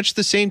pretty much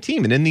the same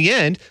team. And in the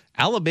end,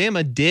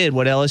 Alabama did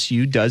what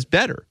LSU does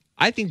better.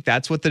 I think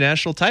that's what the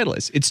national title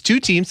is. It's two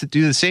teams that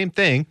do the same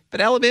thing,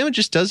 but Alabama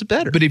just does it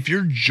better. But if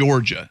you're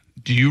Georgia,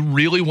 do you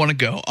really want to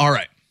go, all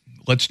right,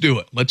 let's do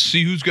it. Let's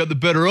see who's got the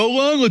better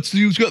O-line. Let's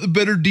see who's got the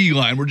better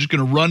D-line. We're just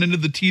going to run into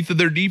the teeth of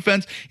their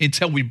defense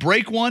until we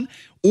break one.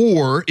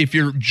 Or if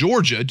you're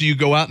Georgia, do you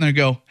go out there and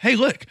go, hey,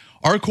 look,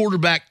 our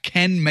quarterback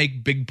can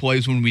make big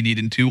plays when we need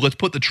him to. Let's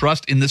put the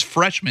trust in this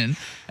freshman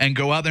and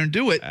go out there and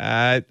do it.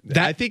 I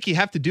think you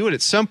have to do it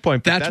at some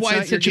point. But that's why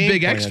it's such a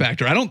big X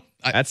factor.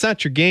 That's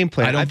not your game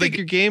plan. I think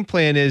your game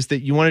plan is that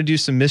you want to do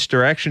some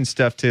misdirection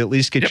stuff to at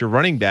least get your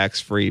running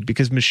backs free,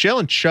 because Michelle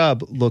and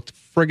Chubb looked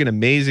friggin'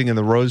 amazing in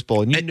the Rose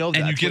Bowl, and you know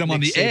that's you get what them on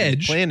Nick the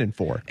edge, planning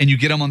for. And you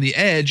get them on the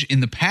edge in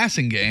the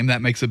passing game.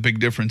 That makes a big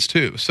difference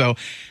too. So,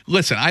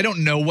 listen, I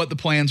don't know what the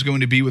plan's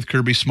going to be with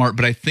Kirby Smart,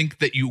 but I think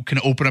that you can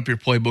open up your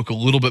playbook a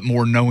little bit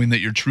more, knowing that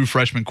your true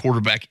freshman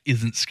quarterback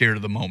isn't scared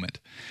of the moment.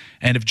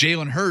 And if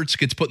Jalen Hurts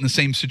gets put in the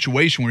same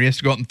situation where he has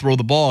to go out and throw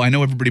the ball, I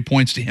know everybody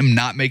points to him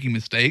not making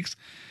mistakes,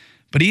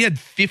 but he had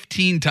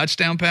 15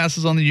 touchdown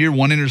passes on the year,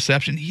 1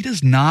 interception. He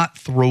does not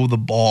throw the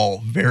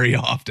ball very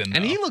often, though.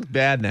 And he looked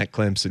bad in that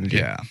Clemson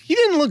game. Yeah. He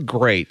didn't look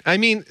great. I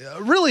mean,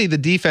 really, the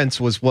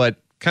defense was what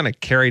kind of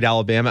carried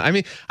Alabama. I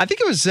mean, I think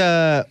it was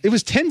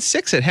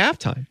 10-6 at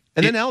halftime.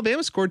 And then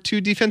Alabama scored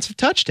 2 defensive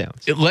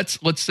touchdowns.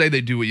 Let's say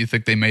they do what you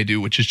think they may do,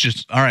 which is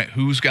just, all right,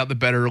 who's got the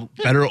better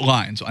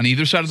lines on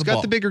either side of the ball? Who's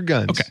got the bigger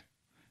guns? Okay.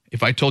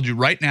 If I told you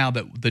right now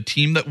that the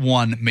team that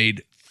won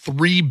made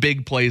 3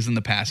 big plays in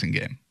the passing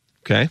game.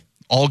 Okay.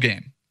 All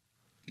game.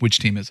 Which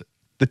team is it?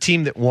 The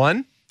team that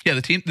won? Yeah,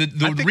 the team.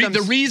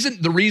 The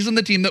reason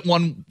the team that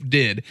won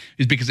did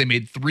is because they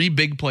made 3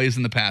 big plays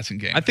in the passing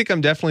game. I think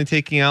I'm definitely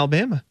taking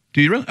Alabama.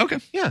 Do you really? Okay.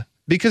 Yeah,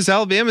 because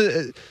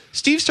Alabama,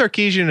 Steve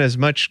Sarkisian, as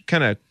much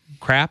kind of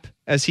crap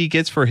as he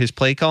gets for his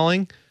play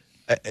calling,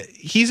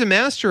 he's a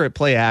master at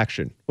play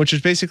action, which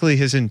is basically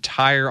his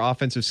entire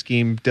offensive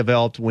scheme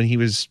developed when he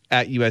was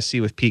at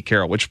USC with Pete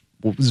Carroll, which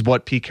was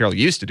what Pete Carroll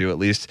used to do, at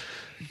least.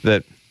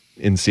 That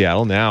in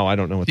Seattle now, I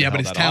don't know what.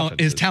 But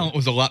his talent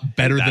was a lot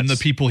better than the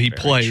people he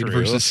played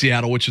versus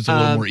Seattle, which is a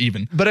little more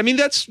even. But I mean,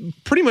 that's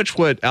pretty much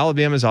what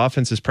Alabama's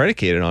offense is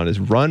predicated on: is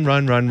run,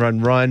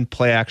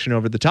 play action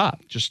over the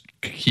top. Just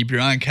keep your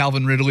eye on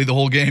Calvin Ridley the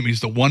whole game. He's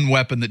the one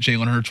weapon that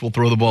Jalen Hurts will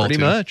throw the ball to.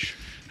 Pretty much.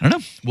 I don't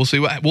know. We'll see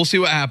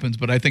what happens,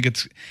 but I think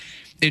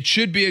it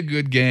should be a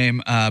good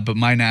game. But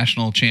my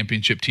national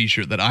championship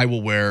T-shirt that I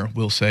will wear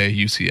will say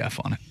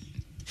UCF on it.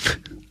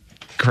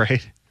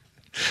 Great.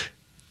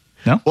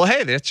 No? Well,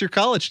 hey, that's your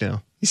college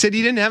now. You said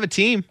you didn't have a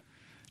team.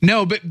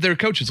 No, but their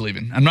coach is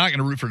leaving. I'm not going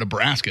to root for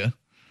Nebraska.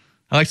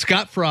 I like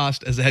Scott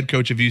Frost as the head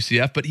coach of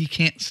UCF, but he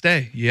can't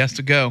stay. He has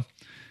to go.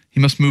 He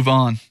must move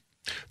on.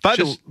 By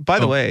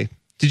the way,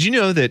 did you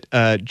know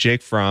that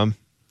Jake Fromm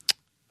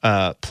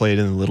played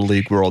in the Little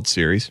League World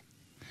Series?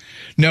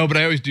 No, but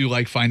I always do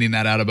like finding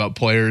that out about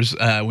players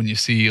when you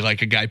see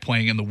like a guy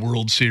playing in the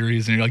World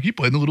Series and you're like, he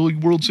played in the Little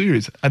League World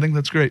Series. I think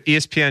that's great.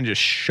 ESPN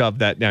just shoved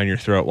that down your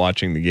throat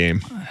watching the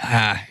game.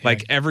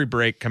 Like every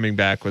break coming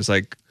back was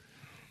like,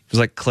 There's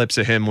like clips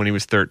of him when he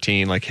was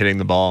 13, like hitting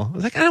the ball. I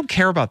was like, I don't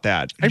care about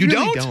that. I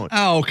really don't.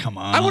 Oh, come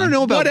on. I want to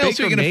know about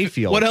Baker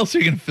Mayfield. What else are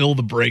you going to fill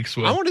the breaks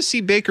with? I want to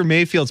see Baker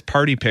Mayfield's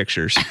party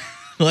pictures.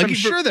 I'm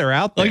sure they're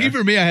out there. Lucky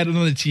for me, I had it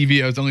on the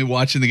TV. I was only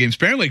watching the games,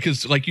 apparently,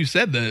 because, like you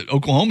said, the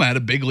Oklahoma had a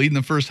big lead in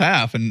the first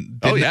half, and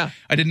I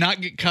did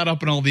not get caught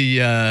up in all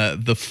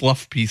the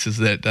fluff pieces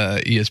that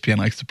ESPN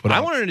likes to put out.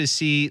 I wanted to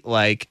see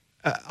I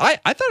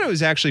thought it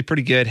was actually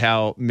pretty good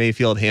how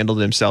Mayfield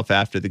handled himself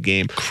after the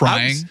game,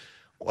 crying,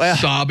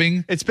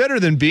 sobbing. It's better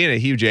than being a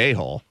huge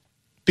a-hole.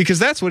 Because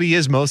that's what he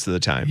is most of the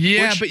time.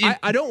 Yeah, but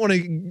I don't want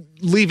to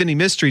leave any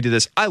mystery to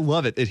this. I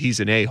love it that he's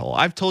an a-hole.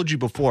 I've told you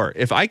before,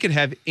 if I could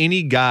have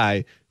any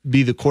guy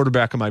be the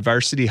quarterback of my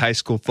varsity high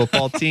school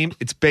football team,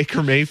 it's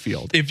Baker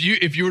Mayfield. If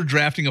you were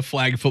drafting a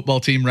flag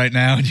football team right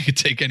now and you could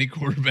take any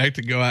quarterback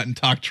to go out and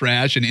talk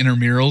trash and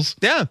intramurals.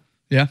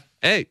 Yeah.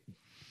 Hey,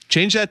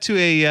 change that to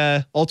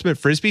a ultimate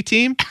frisbee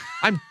team.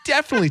 I'm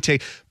definitely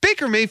taking.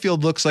 Baker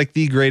Mayfield looks like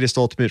the greatest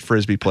ultimate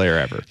frisbee player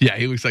ever. Yeah,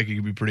 he looks like he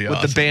could be pretty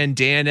awesome. With the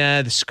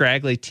bandana, the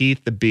scraggly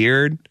teeth, the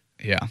beard.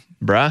 Yeah.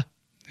 Bruh.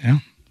 Yeah.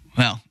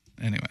 Well,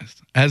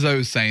 anyways, as I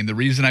was saying, the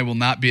reason I will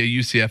not be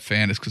a UCF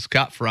fan is because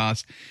Scott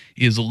Frost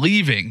is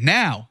leaving.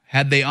 Now,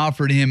 had they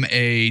offered him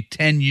a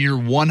 10-year,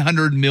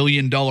 $100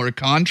 million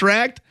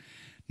contract,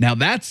 now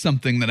that's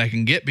something that I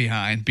can get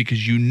behind,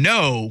 because you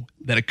know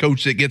that a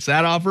coach that gets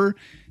that offer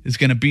is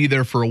going to be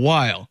there for a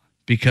while,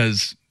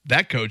 because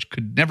that coach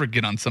could never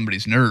get on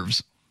somebody's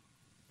nerves.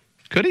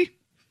 Could he?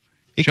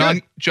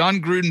 Jon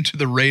Gruden to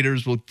the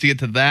Raiders. We'll get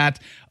to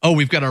that. Oh,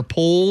 we've got our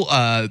poll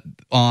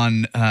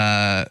on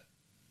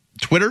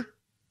Twitter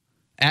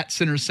at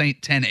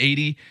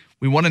CenterSaint1080.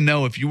 We want to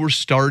know, if you were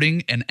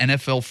starting an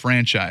NFL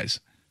franchise,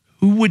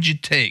 who would you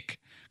take?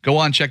 Go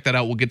on, check that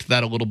out. We'll get to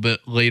that a little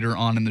bit later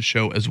on in the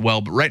show as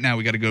well. But right now,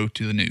 we got to go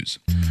to the news.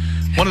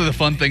 One of the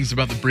fun things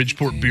about the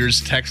Bridgeport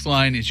Beers text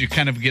line is you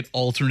kind of get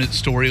alternate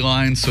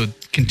storylines. So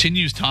it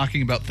continues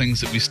talking about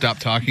things that we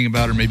stopped talking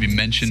about or maybe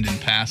mentioned in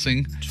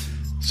passing.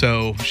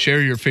 So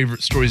share your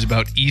favorite stories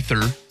about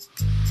Ether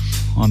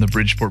on the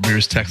Bridgeport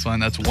Beers text line.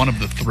 That's one of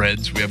the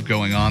threads we have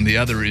going on. The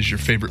other is your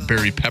favorite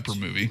Barry Pepper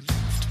movie.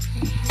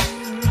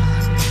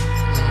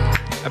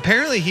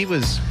 Apparently he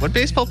was, what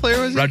baseball player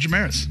was he? Roger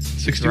Maris,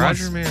 61.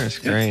 Roger Maris,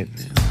 great.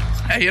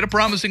 Hey, he had a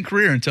promising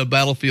career until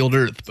Battlefield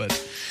Earth, but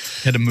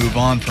had to move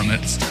on from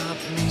it.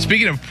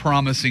 Speaking of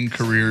promising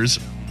careers,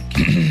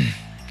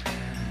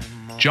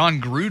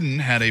 Jon Gruden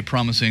had a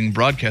promising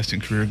broadcasting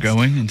career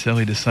going until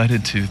he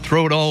decided to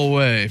throw it all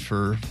away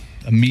for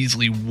a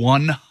measly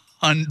 $100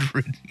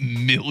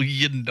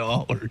 million.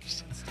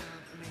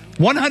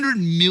 100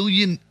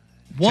 million.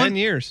 10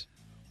 years.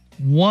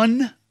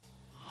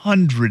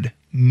 $100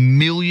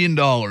 million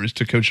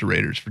to coach the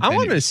Raiders for 10 years. I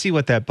wanted to see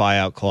what that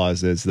buyout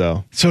clause is,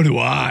 though. So do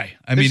I.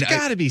 There's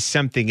got to be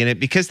something in it,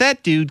 because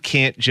that dude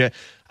can't just.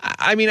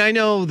 I mean, I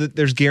know that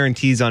there's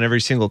guarantees on every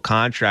single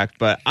contract,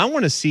 but I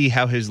want to see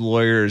how his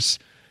lawyers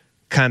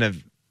kind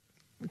of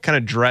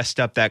dressed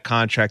up that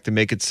contract to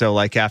make it so,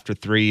 like, after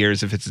 3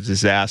 years, if it's a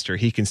disaster,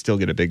 he can still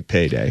get a big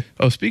payday.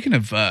 Oh, speaking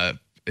of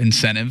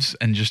incentives,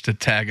 and just to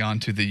tag on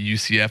to the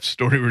UCF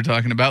story we were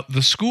talking about,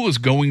 the school is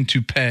going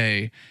to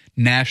pay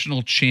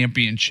national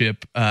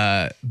championship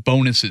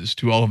bonuses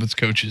to all of its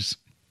coaches.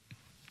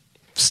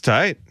 It's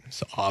tight.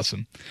 It's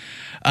awesome.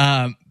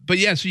 But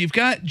yeah, so you've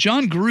got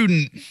Jon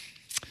Gruden.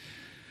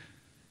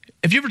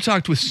 Have you ever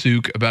talked with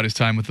Suk about his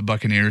time with the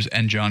Buccaneers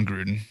and Jon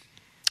Gruden?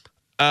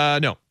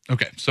 No.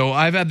 Okay, so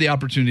I've had the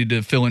opportunity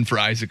to fill in for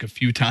Isaac a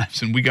few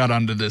times, and we got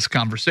onto this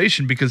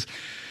conversation because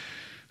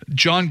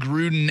Jon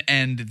Gruden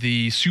and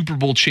the Super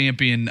Bowl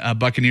champion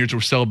Buccaneers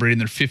were celebrating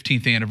their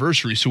 15th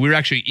anniversary. So we were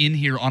actually in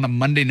here on a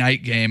Monday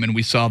night game, and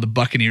we saw the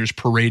Buccaneers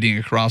parading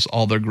across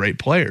all their great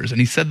players.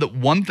 And he said that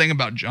one thing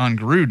about Jon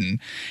Gruden,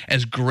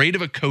 as great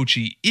of a coach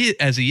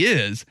as he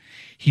is,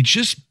 he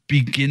just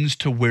begins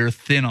to wear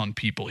thin on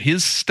people.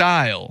 His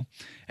style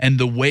and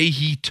the way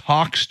he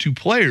talks to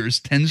players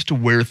tends to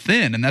wear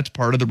thin, and that's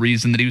part of the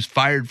reason that he was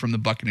fired from the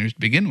Buccaneers to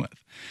begin with.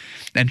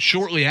 And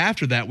shortly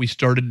after that, we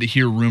started to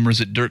hear rumors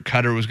that Dirk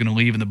Cutter was going to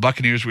leave and the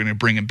Buccaneers were going to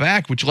bring him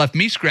back, which left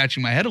me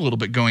scratching my head a little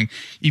bit going,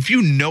 if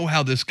you know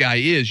how this guy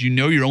is, you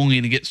know you're only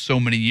going to get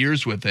so many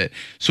years with it.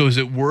 So is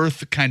it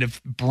worth kind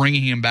of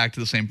bringing him back to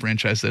the same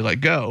franchise they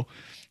let go?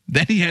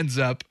 Then he ends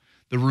up,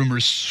 the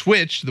rumors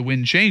switch, the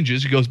wind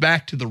changes. He goes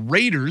back to the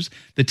Raiders,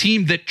 the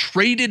team that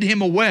traded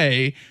him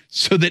away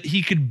so that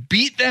he could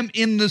beat them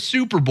in the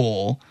Super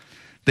Bowl.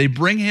 They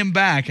bring him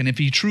back, and if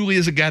he truly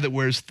is a guy that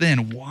wears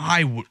thin,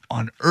 why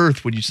on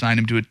earth would you sign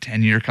him to a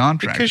 10-year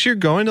contract? Because you're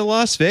going to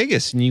Las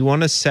Vegas, and you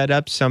want to set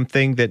up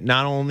something that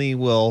not only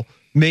will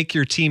make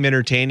your team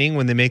entertaining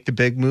when they make the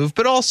big move,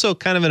 but also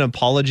kind of an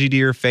apology to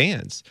your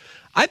fans.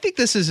 I think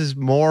this is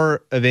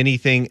more of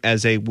anything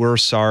as a we're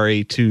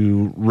sorry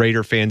to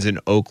Raider fans in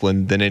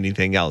Oakland than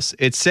anything else.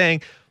 It's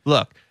saying,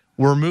 look,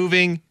 we're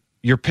moving.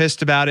 You're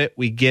pissed about it.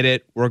 We get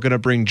it. We're going to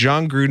bring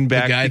Jon Gruden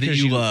back. The guy that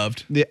you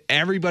loved.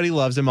 Everybody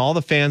loves him. All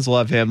the fans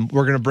love him.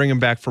 We're going to bring him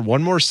back for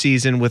one more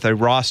season with a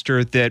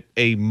roster that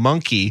a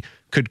monkey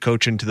could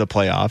coach into the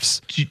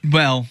playoffs.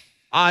 Well,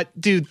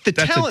 Dude,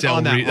 that's talent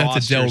on that roster.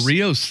 That's a Del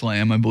Rio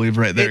slam, I believe,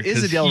 right there. It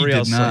is a Del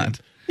Rio slam.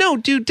 No,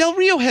 dude, Del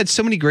Rio had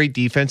so many great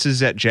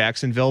defenses at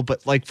Jacksonville,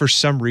 but like for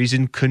some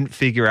reason couldn't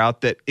figure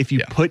out that if you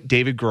put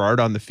David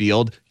Garrard on the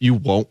field, you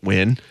won't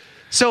win.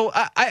 So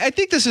I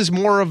think this is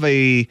more of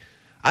a.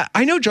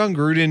 I know Jon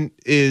Gruden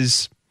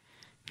is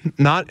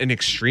not an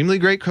extremely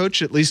great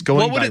coach, at least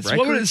going by record.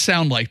 What would it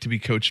sound like to be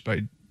coached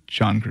by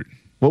Jon Gruden?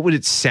 What would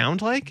it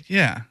sound like?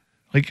 Yeah,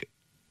 like.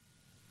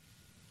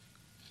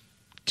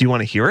 Do you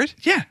want to hear it?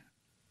 Yeah,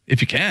 if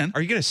you can.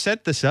 Are you going to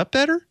set this up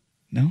better?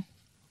 No.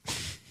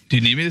 Do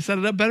you need me to set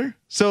it up better?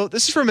 So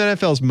this is from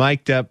NFL's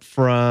Mic'd Up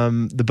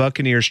from the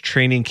Buccaneers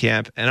training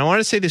camp. And I want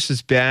to say this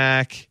was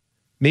back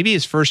maybe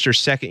his first or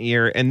second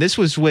year. And this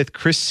was with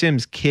Chris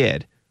Sims'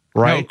 kid,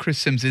 right? No, Chris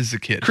Sims is the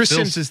kid. Chris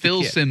Sims is Phil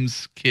the kid.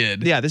 Sims'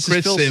 kid. Yeah, this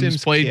Chris is Phil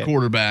Sims' played kid.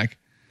 Quarterback.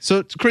 So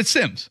it's Chris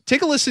Sims.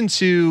 Take a listen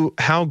to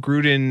how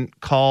Gruden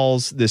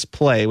calls this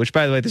play, which,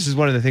 by the way, this is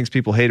one of the things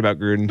people hate about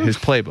Gruden, his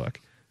playbook.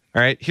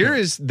 All right, here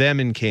is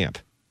them in camp.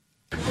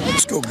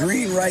 Let's go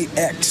green right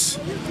X.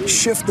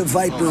 Shift the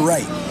Viper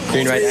right.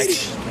 Green right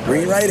X.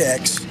 Green right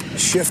X.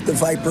 Shift the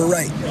Viper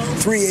right.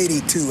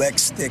 382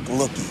 X stick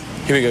looky.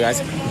 Here we go,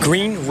 guys.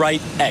 Green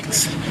right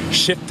X.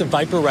 Shift the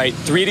Viper right.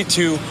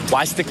 382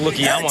 Y stick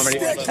looky on one. Ready?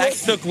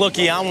 X stick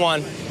looky on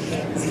one.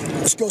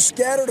 Let's go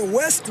scatter to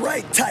west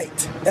right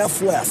tight.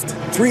 F left.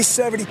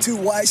 372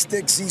 Y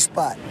stick Z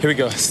spot. Here we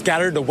go.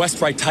 Scatter to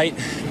west right tight.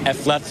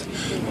 F left.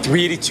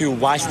 382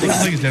 Y stick. I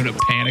think he's having a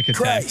panic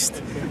attack.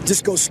 Christ.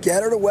 Just go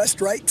scatter to west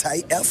right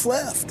tight. F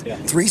left. Yeah.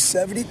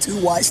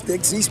 372 Y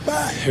stick Z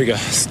spot. Here we go.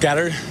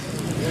 Scatter.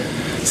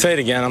 Say it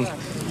again.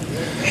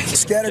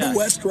 Scatter to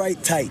west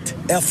right tight.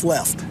 F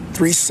left.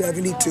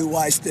 372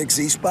 Y stick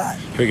Z spot.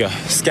 Here we go.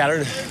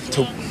 Scatter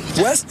to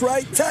west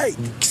right tight.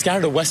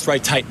 Scatter to west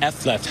right tight.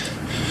 F left.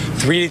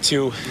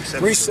 382.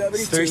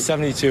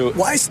 372.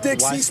 Y stick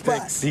Z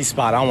spot. Z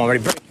spot. On one.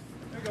 Ready?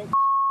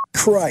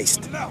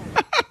 Christ.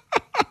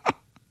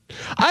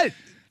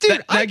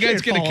 Dude, that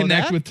guy's going to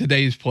connect with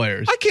today's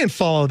players. I can't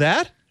follow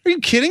that. Are you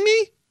kidding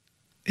me?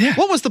 Yeah.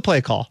 What was the play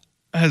call?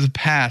 As a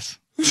pass.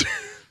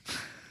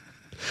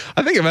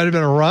 I think it might have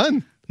been a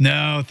run.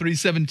 No,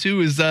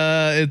 372 is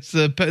it's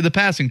the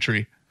passing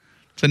tree.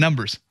 It's the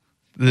numbers.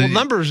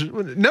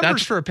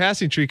 Numbers for a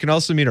passing tree can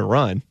also mean a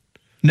run.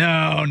 No.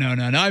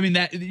 I mean,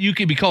 that you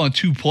could be calling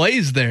two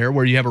plays there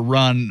where you have a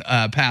run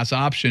pass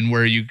option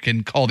where you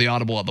can call the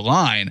audible at the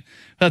line.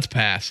 That's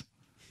pass.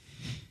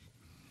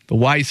 The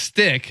Y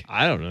stick.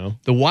 I don't know.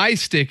 The Y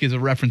stick is a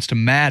reference to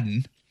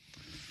Madden.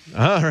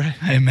 All right.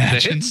 I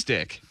imagine. The hit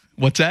stick.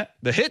 What's that?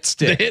 The hit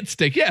stick. The hit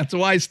stick. Yeah, it's a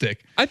Y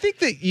stick. I think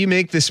that you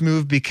make this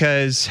move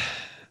because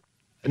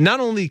not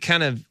only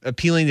kind of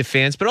appealing to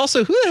fans, but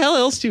also who the hell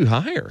else do you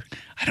hire?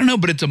 I don't know,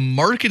 but it's a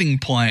marketing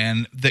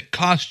plan that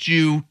cost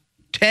you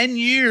 10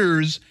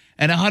 years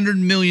and $100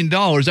 million.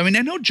 I mean,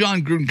 I know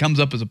Jon Gruden comes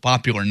up as a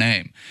popular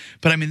name,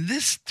 but I mean,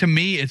 this to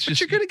me, it's just.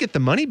 But you're going to get the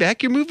money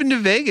back. You're moving to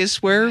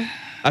Vegas where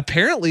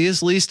apparently,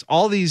 at least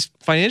all these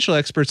financial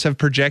experts have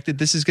projected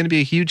this is going to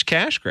be a huge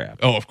cash grab.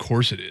 Oh, of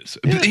course it is.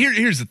 Yeah.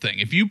 Here's the thing.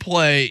 If you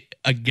play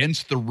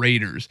against the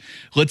Raiders,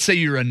 let's say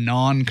you're a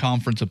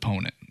non-conference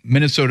opponent,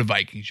 Minnesota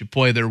Vikings, you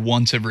play there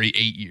once every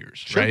 8 years,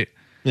 sure. Right?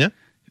 Yeah.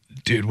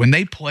 Dude, when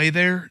they play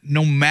there,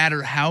 no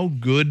matter how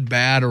good,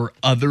 bad, or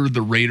other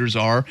the Raiders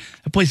are,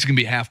 that place is going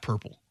to be half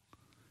purple.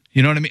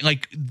 You know what I mean?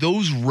 Like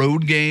those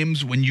road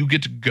games when you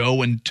get to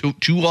go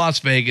to Las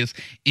Vegas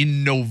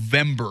in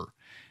November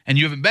and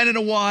you haven't been in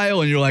a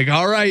while and you're like,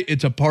 all right,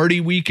 it's a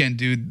party weekend,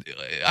 dude.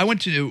 I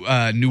went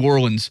to New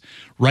Orleans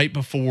right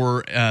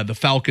before the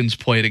Falcons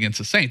played against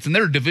the Saints, and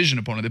they're a division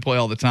opponent. They play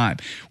all the time.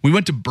 We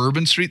went to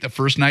Bourbon Street the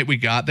first night we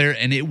got there,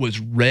 and it was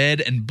red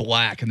and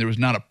black, and there was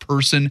not a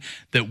person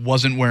that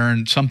wasn't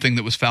wearing something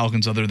that was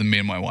Falcons other than me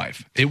and my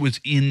wife. It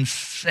was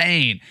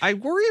insane. I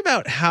worry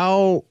about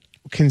how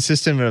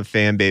consistent of a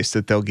fan base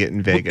that they'll get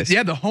in Vegas. Well,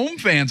 yeah, the home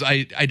fans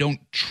I don't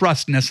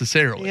trust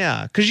necessarily.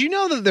 Yeah, because you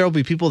know that there'll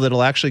be people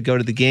that'll actually go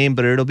to the game,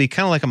 but it'll be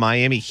kind of like a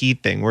Miami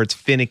Heat thing where it's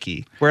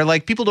finicky, where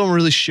like people don't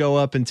really show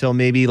up until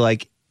maybe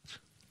like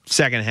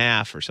second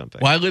half or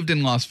something. Well, I lived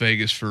in Las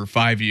Vegas for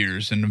 5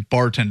 years and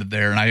bartended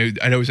there, and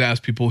I'd always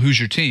ask people, who's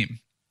your team?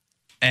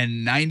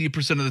 And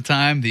 90% of the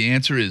time, the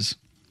answer is,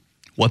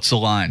 what's the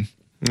line?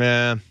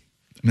 Yeah.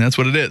 I mean, that's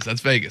what it is.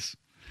 That's Vegas.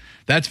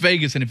 That's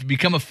Vegas. And if you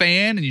become a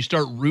fan and you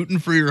start rooting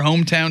for your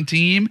hometown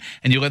team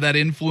and you let that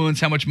influence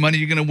how much money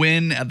you're going to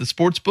win at the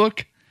sports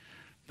book,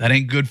 that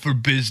ain't good for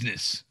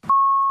business.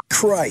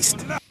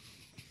 Christ.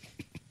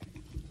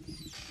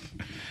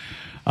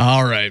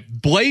 All right.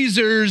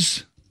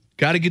 Blazers.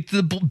 Got to get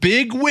to the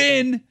big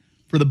win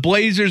for the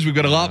Blazers. We've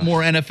got a lot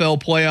more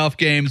NFL playoff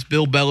games.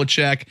 Bill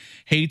Belichick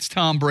hates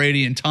Tom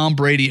Brady, and Tom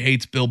Brady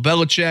hates Bill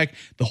Belichick.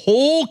 The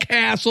whole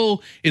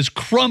castle is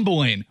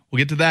crumbling. We'll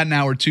get to that in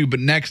hour two, but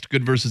next,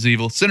 Good versus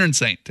Evil. Sinner and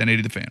Saint,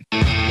 1080 The Fan.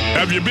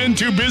 Have you been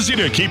too busy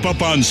to keep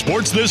up on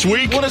sports this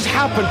week? What has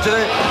happened to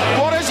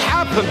What has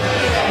happened?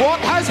 What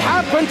has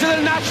happened to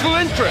the national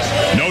interest?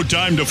 No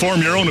time to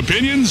form your own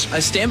opinions? I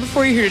stand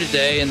before you here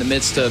today in the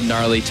midst of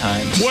gnarly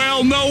times.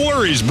 Well, no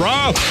worries,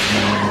 brah.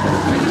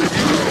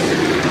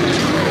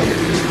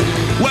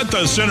 Let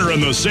the sinner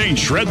and the saint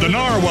shred the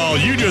gnar while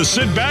you just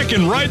sit back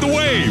and ride the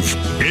wave.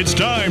 It's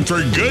time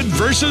for Good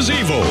versus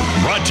Evil,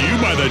 brought to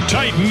you by the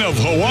Titan of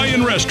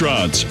Hawaiian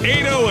Restaurants,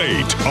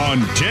 808 on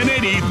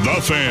 1080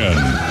 The Fan.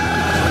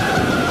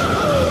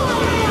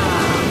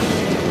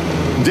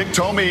 Dick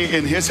Tomey,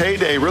 in his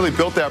heyday, really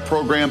built that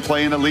program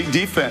playing elite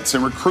defense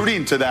and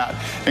recruiting to that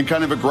and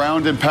kind of a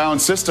ground and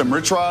pound system.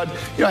 Rich Rod,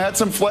 had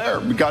some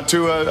flair. We got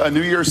to a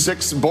New Year's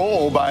Six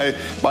bowl by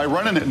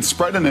running it and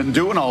spreading it and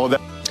doing all of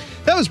that.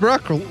 That was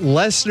Brock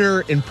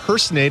Lesnar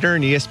impersonator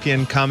and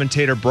ESPN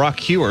commentator Brock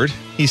Heward.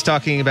 He's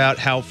talking about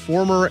how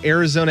former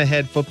Arizona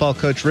head football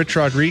coach Rich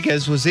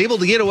Rodriguez was able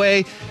to get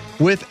away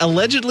with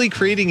allegedly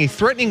creating a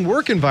threatening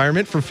work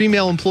environment for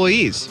female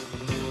employees.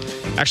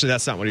 Actually,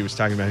 that's not what he was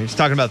talking about. He was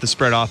talking about the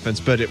spread offense,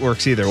 but it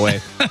works either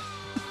way.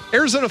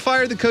 Arizona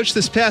fired the coach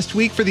this past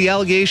week for the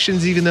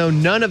allegations, even though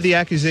none of the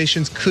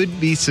accusations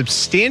could be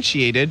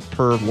substantiated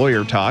per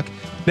lawyer talk.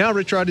 Now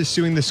Rich Rod is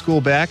suing the school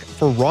back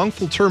for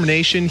wrongful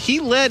termination. He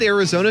led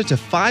Arizona to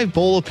 5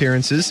 bowl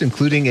appearances,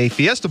 including a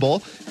Fiesta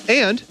Bowl,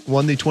 and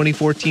won the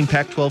 2014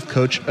 Pac-12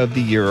 Coach of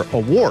the Year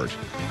award,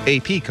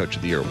 AP Coach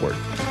of the Year award.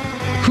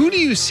 Who do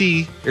you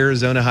see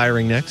Arizona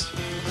hiring next?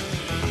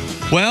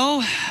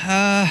 Well,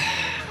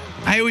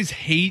 I always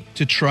hate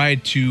to try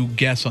to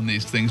guess on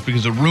these things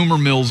because the rumor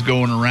mill's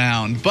going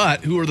around.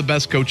 But who are the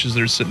best coaches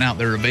that are sitting out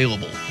there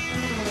available?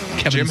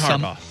 Jim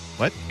Harbaugh.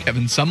 What?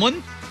 Kevin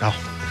Sumlin? Oh.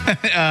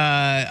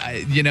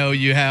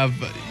 You have...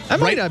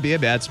 That might not be a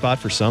bad spot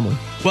for someone.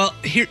 Well,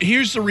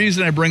 here's the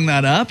reason I bring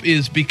that up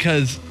is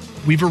because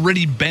we've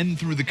already been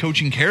through the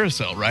coaching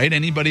carousel, right?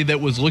 Anybody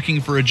that was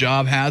looking for a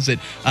job has it.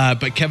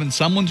 But Kevin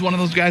Sumlin's one of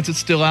those guys that's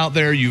still out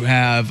there. You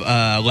have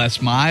Les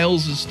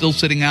Miles is still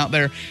sitting out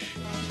there.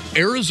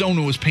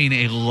 Arizona was paying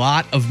a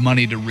lot of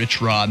money to Rich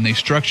Rod, and they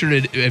structured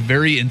it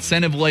very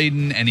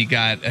incentive-laden, and he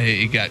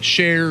got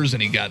shares,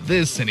 and he got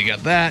this, and he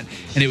got that,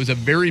 and it was a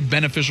very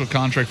beneficial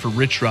contract for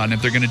Rich Rod. And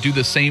if they're going to do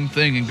the same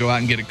thing and go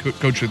out and get a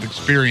coach with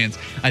experience,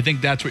 I think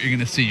that's what you're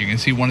going to see. You're going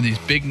to see one of these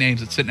big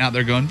names that's sitting out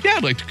there going, yeah,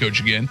 I'd like to coach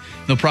again.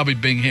 They'll probably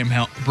bring him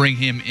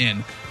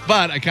in.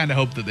 But I kind of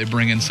hope that they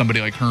bring in somebody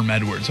like Herm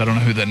Edwards. I don't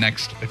know who the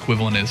next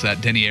equivalent is,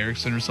 that Denny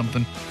Erickson or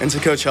something. And to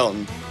Coach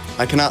Helton,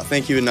 I cannot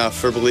thank you enough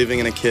for believing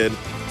in a kid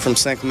from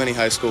San Clemente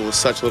High School with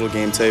such little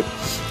game tape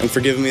and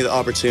for giving me the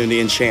opportunity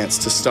and chance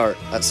to start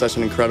at such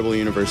an incredible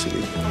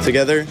university.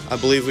 Together, I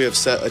believe we have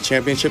set a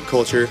championship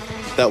culture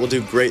that will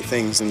do great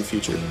things in the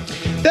future.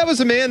 That was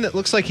a man that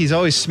looks like he's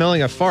always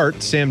smelling a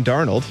fart, Sam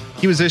Darnold.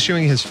 He was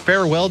issuing his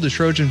farewell to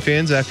Trojan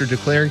fans after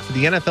declaring for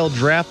the NFL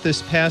draft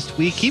this past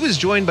week. He was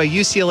joined by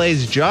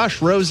UCLA's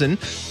Josh Rosen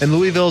and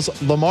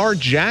Louisville's Lamar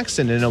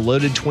Jackson in a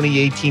loaded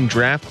 2018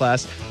 draft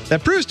class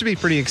that proves to be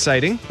pretty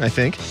exciting, I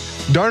think.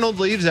 Darnold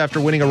leaves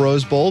after winning a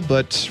Rose Bowl,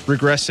 but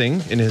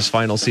regressing in his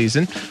final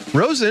season.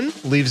 Rosen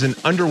leaves an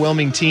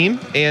underwhelming team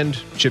and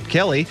Chip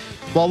Kelly,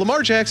 while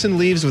Lamar Jackson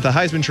leaves with a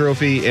Heisman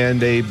Trophy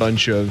and a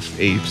bunch of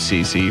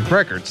ACC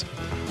records.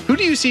 Who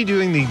do you see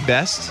doing the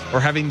best or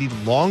having the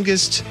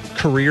longest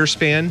career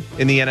span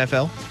in the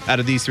NFL out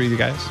of these three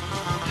guys?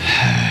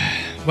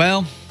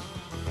 Well,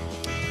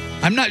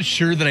 I'm not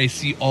sure that I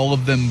see all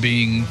of them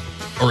being,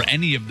 or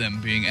any of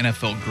them being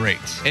NFL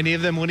greats. Any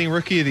of them winning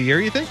Rookie of the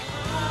Year, you think?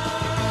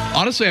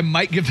 Honestly, I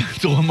might give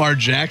that to Lamar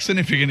Jackson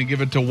if you're going to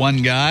give it to one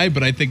guy,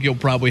 but I think he'll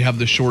probably have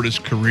the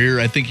shortest career.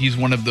 I think he's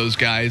one of those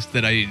guys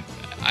that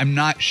I'm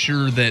not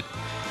sure that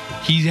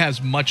he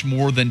has much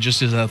more than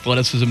just his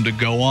athleticism to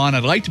go on.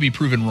 I'd like to be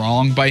proven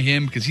wrong by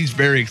him because he's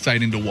very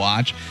exciting to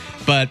watch,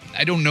 but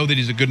I don't know that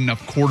he's a good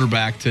enough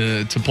quarterback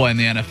to play in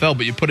the NFL.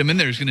 But you put him in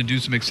there, he's going to do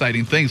some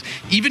exciting things.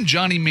 Even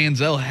Johnny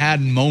Manziel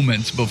had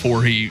moments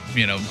before he,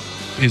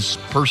 his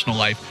personal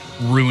life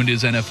ruined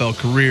his NFL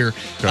career.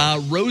 Sure.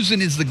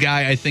 Rosen is the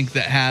guy I think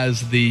that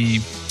has the,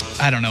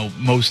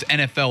 most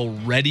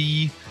NFL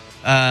ready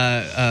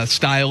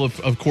style of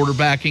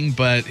quarterbacking,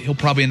 but he'll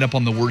probably end up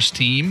on the worst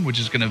team, which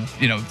is going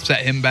to,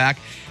 set him back.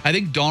 I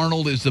think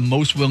Darnold is the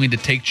most willing to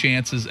take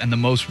chances and the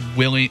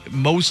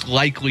most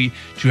likely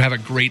to have a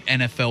great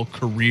NFL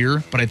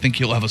career, but I think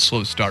he'll have a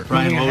slow start.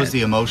 Ryan, what was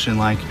the emotion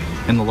like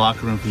in the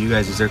locker room for you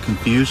guys? Is there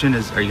confusion?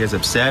 Are you guys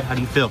upset? How do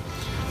you feel?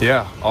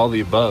 Yeah, all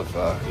the above.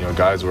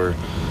 Guys were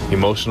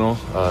emotional.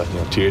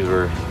 Tears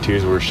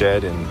were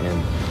shed,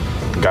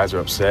 and guys were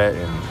upset,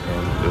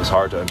 and it was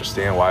hard to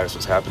understand why this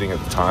was happening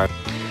at the time.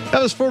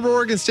 That was former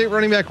Oregon State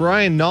running back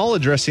Ryan Nall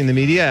addressing the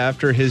media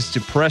after his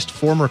depressed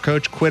former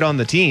coach quit on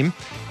the team.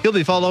 He'll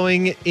be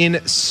following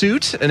in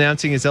suit,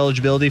 announcing his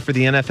eligibility for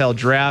the NFL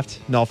draft.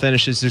 Nall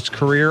finishes his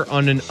career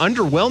on an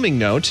underwhelming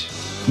note,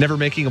 never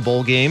making a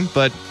bowl game,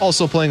 but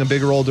also playing a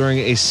big role during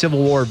a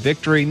Civil War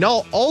victory.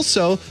 Nall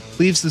also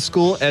leaves the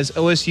school as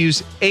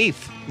OSU's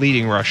 8th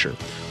leading rusher.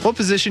 What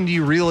position do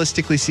you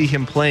realistically see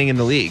him playing in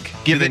the league,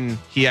 given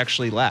he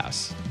actually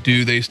lasts?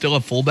 Do they still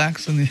have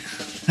fullbacks in the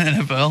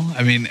NFL?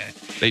 I mean,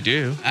 they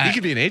do. He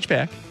could be an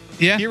H-back.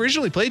 Yeah. He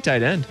originally played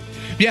tight end.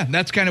 Yeah,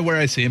 that's kind of where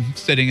I see him,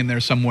 sitting in there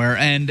somewhere.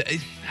 And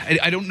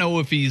I don't know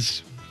if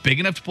he's big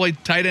enough to play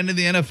tight end in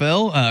the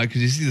NFL,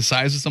 because you see the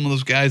size of some of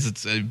those guys.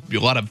 It's a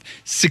lot of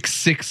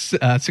 6'6", 6'5",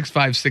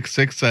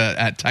 6'6"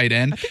 at tight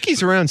end. I think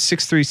he's around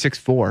 6'3",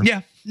 6'4".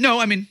 Yeah.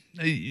 No, I mean,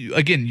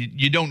 again,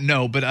 you don't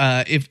know. But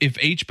if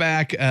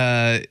H-back,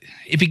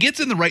 if he gets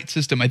in the right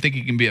system, I think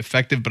he can be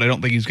effective. But I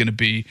don't think he's going to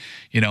be,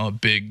 a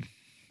big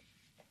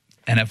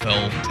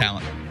NFL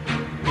talent.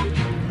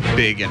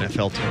 Big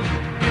NFL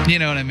talent. You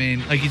know what I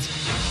mean? Like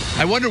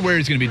I wonder where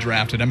he's going to be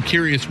drafted. I'm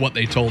curious what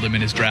they told him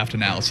in his draft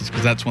analysis,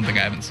 because that's one thing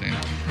I haven't seen.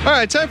 All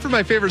right, time for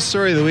my favorite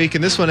story of the week,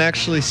 and this one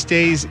actually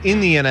stays in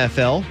the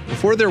NFL.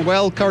 Before their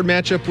wild card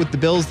matchup with the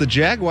Bills, the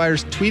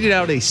Jaguars tweeted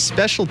out a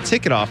special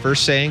ticket offer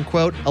saying,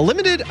 quote, "A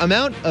limited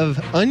amount of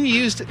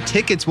unused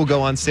tickets will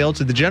go on sale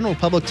to the general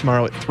public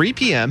tomorrow at 3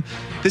 p.m.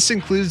 This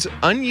includes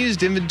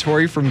unused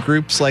inventory from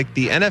groups like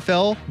the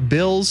NFL,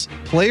 Bills,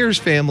 players'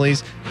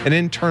 families, and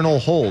internal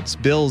holds."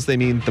 Bills, they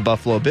mean the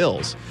Buffalo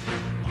Bills.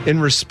 In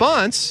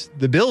response,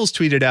 the Bills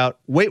tweeted out,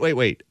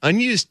 wait,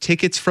 unused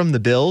tickets from the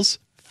Bills?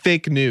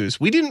 Fake news.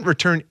 We didn't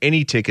return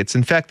any tickets.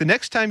 In fact, the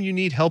next time you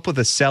need help with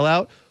a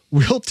sellout,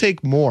 we'll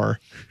take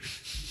more.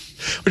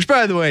 Which,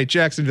 by the way,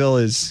 Jacksonville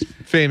is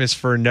famous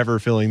for never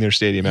filling their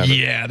stadium ever.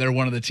 Yeah, they're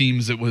one of the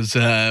teams that was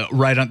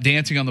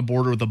dancing on the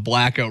border with the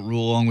blackout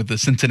rule, along with the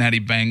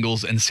Cincinnati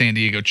Bengals and San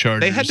Diego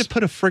Chargers. They had to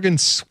put a friggin'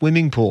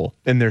 swimming pool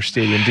in their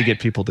stadium to get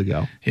people to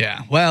go.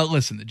 Yeah, well,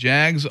 listen, the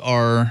Jags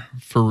are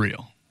for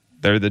real.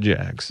 They're the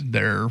Jags.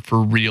 They're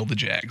for real the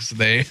Jags.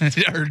 They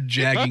are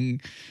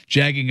jagging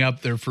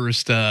up their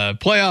first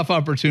playoff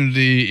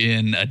opportunity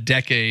in a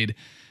decade,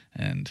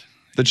 and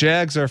the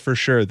Jags are for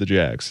sure the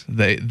Jags.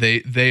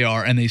 They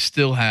are, and they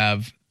still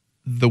have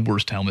the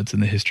worst helmets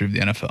in the history of the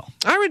NFL.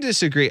 I would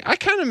disagree. I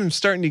kind of am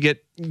starting to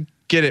get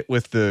it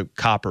with the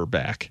copper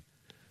back,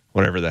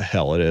 whatever the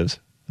hell it is.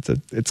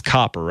 It's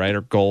copper, right?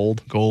 Or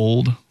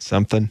gold.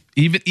 Something.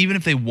 Even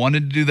if they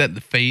wanted to do that,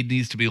 the fade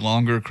needs to be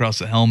longer across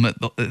the helmet.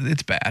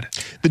 It's bad.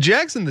 The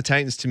Jags and the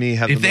Titans, to me,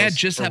 have if the they most had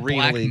just that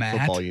Arena black League mat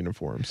football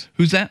uniforms.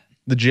 Who's that?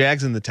 The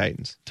Jags and the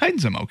Titans.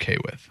 Titans I'm okay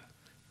with.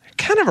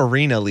 Kind of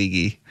arena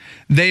leaguey.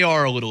 They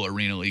are a little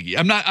arena leaguey.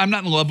 I'm not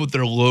in love with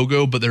their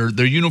logo, but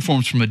their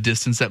uniforms from a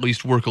distance at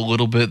least work a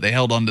little bit. They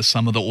held on to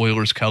some of the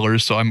Oilers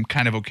colors, so I'm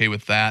kind of okay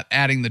with that.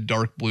 Adding the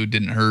dark blue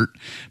didn't hurt,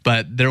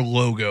 but their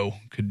logo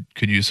could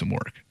use some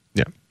work.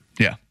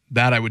 Yeah,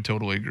 that I would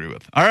totally agree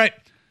with. All right.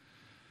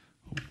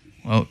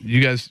 Well,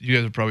 you guys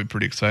are probably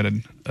pretty excited.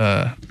 You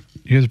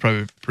guys are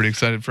probably pretty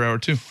excited for hour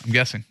 2, I'm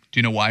guessing. Do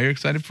you know why you're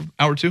excited for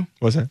hour 2?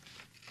 What's that?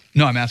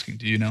 No, I'm asking.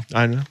 Do you know?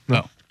 I know.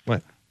 No. Oh.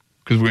 What?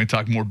 Because we're going to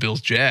talk more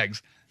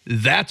Bills-Jags.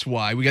 That's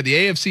why. We got the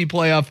AFC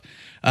playoff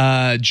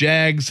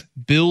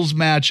Jags-Bills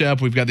matchup.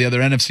 We've got the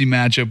other NFC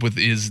matchup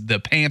is the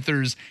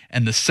Panthers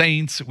and the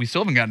Saints. We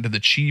still haven't gotten to the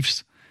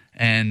Chiefs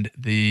and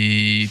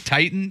the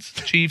Titans.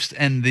 Chiefs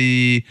and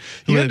the...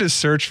 You had to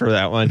search for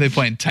that one. Are they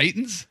playing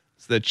Titans?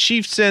 It's the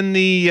Chiefs and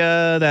the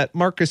that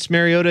Marcus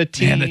Mariota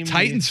team. Man, the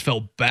Titans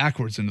fell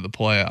backwards into the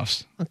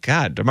playoffs. Oh,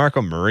 God.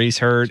 DeMarco Murray's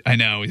hurt. I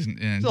know. He's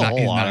not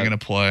going to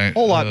play. A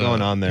whole lot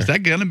going on there. Is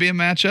that going to be a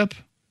matchup?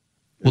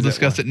 We'll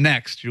discuss it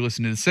next. You're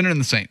listening to The Sinner and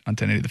the Saint on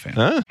 1080 The Fan.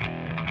 Huh?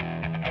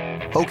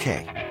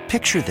 Okay,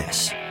 picture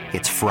this.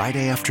 It's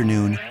Friday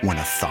afternoon when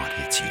a thought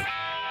hits you.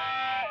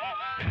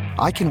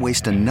 I can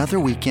waste another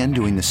weekend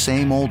doing the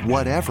same old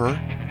whatever,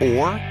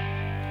 or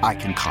I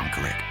can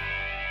conquer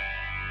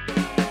it.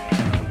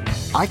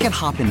 I can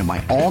hop into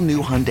my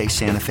all-new Hyundai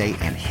Santa Fe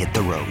and hit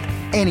the road.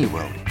 Any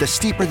road. The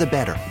steeper, the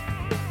better.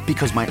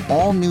 Because my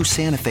all-new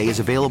Santa Fe is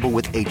available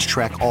with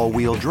H-Track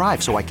all-wheel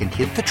drive, so I can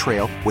hit the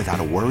trail without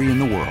a worry in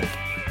the world.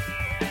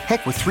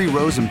 Heck, with 3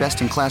 rows and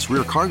best-in-class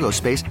rear cargo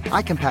space,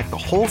 I can pack the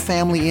whole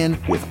family in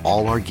with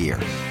all our gear.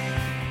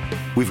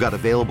 We've got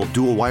available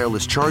dual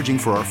wireless charging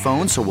for our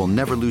phones, so we'll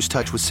never lose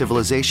touch with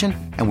civilization,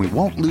 and we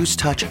won't lose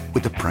touch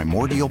with the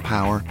primordial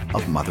power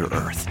of Mother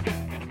Earth.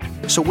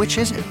 So which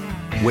is it?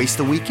 Waste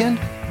the weekend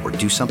or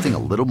do something a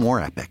little more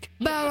epic?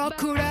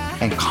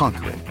 And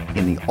conquer it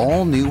in the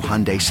all-new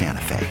Hyundai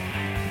Santa Fe.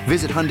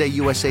 Visit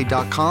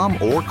HyundaiUSA.com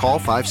or call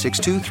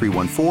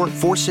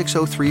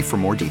 562-314-4603 for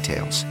more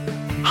details.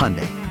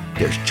 Hyundai,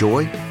 there's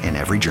joy in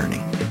every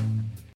journey.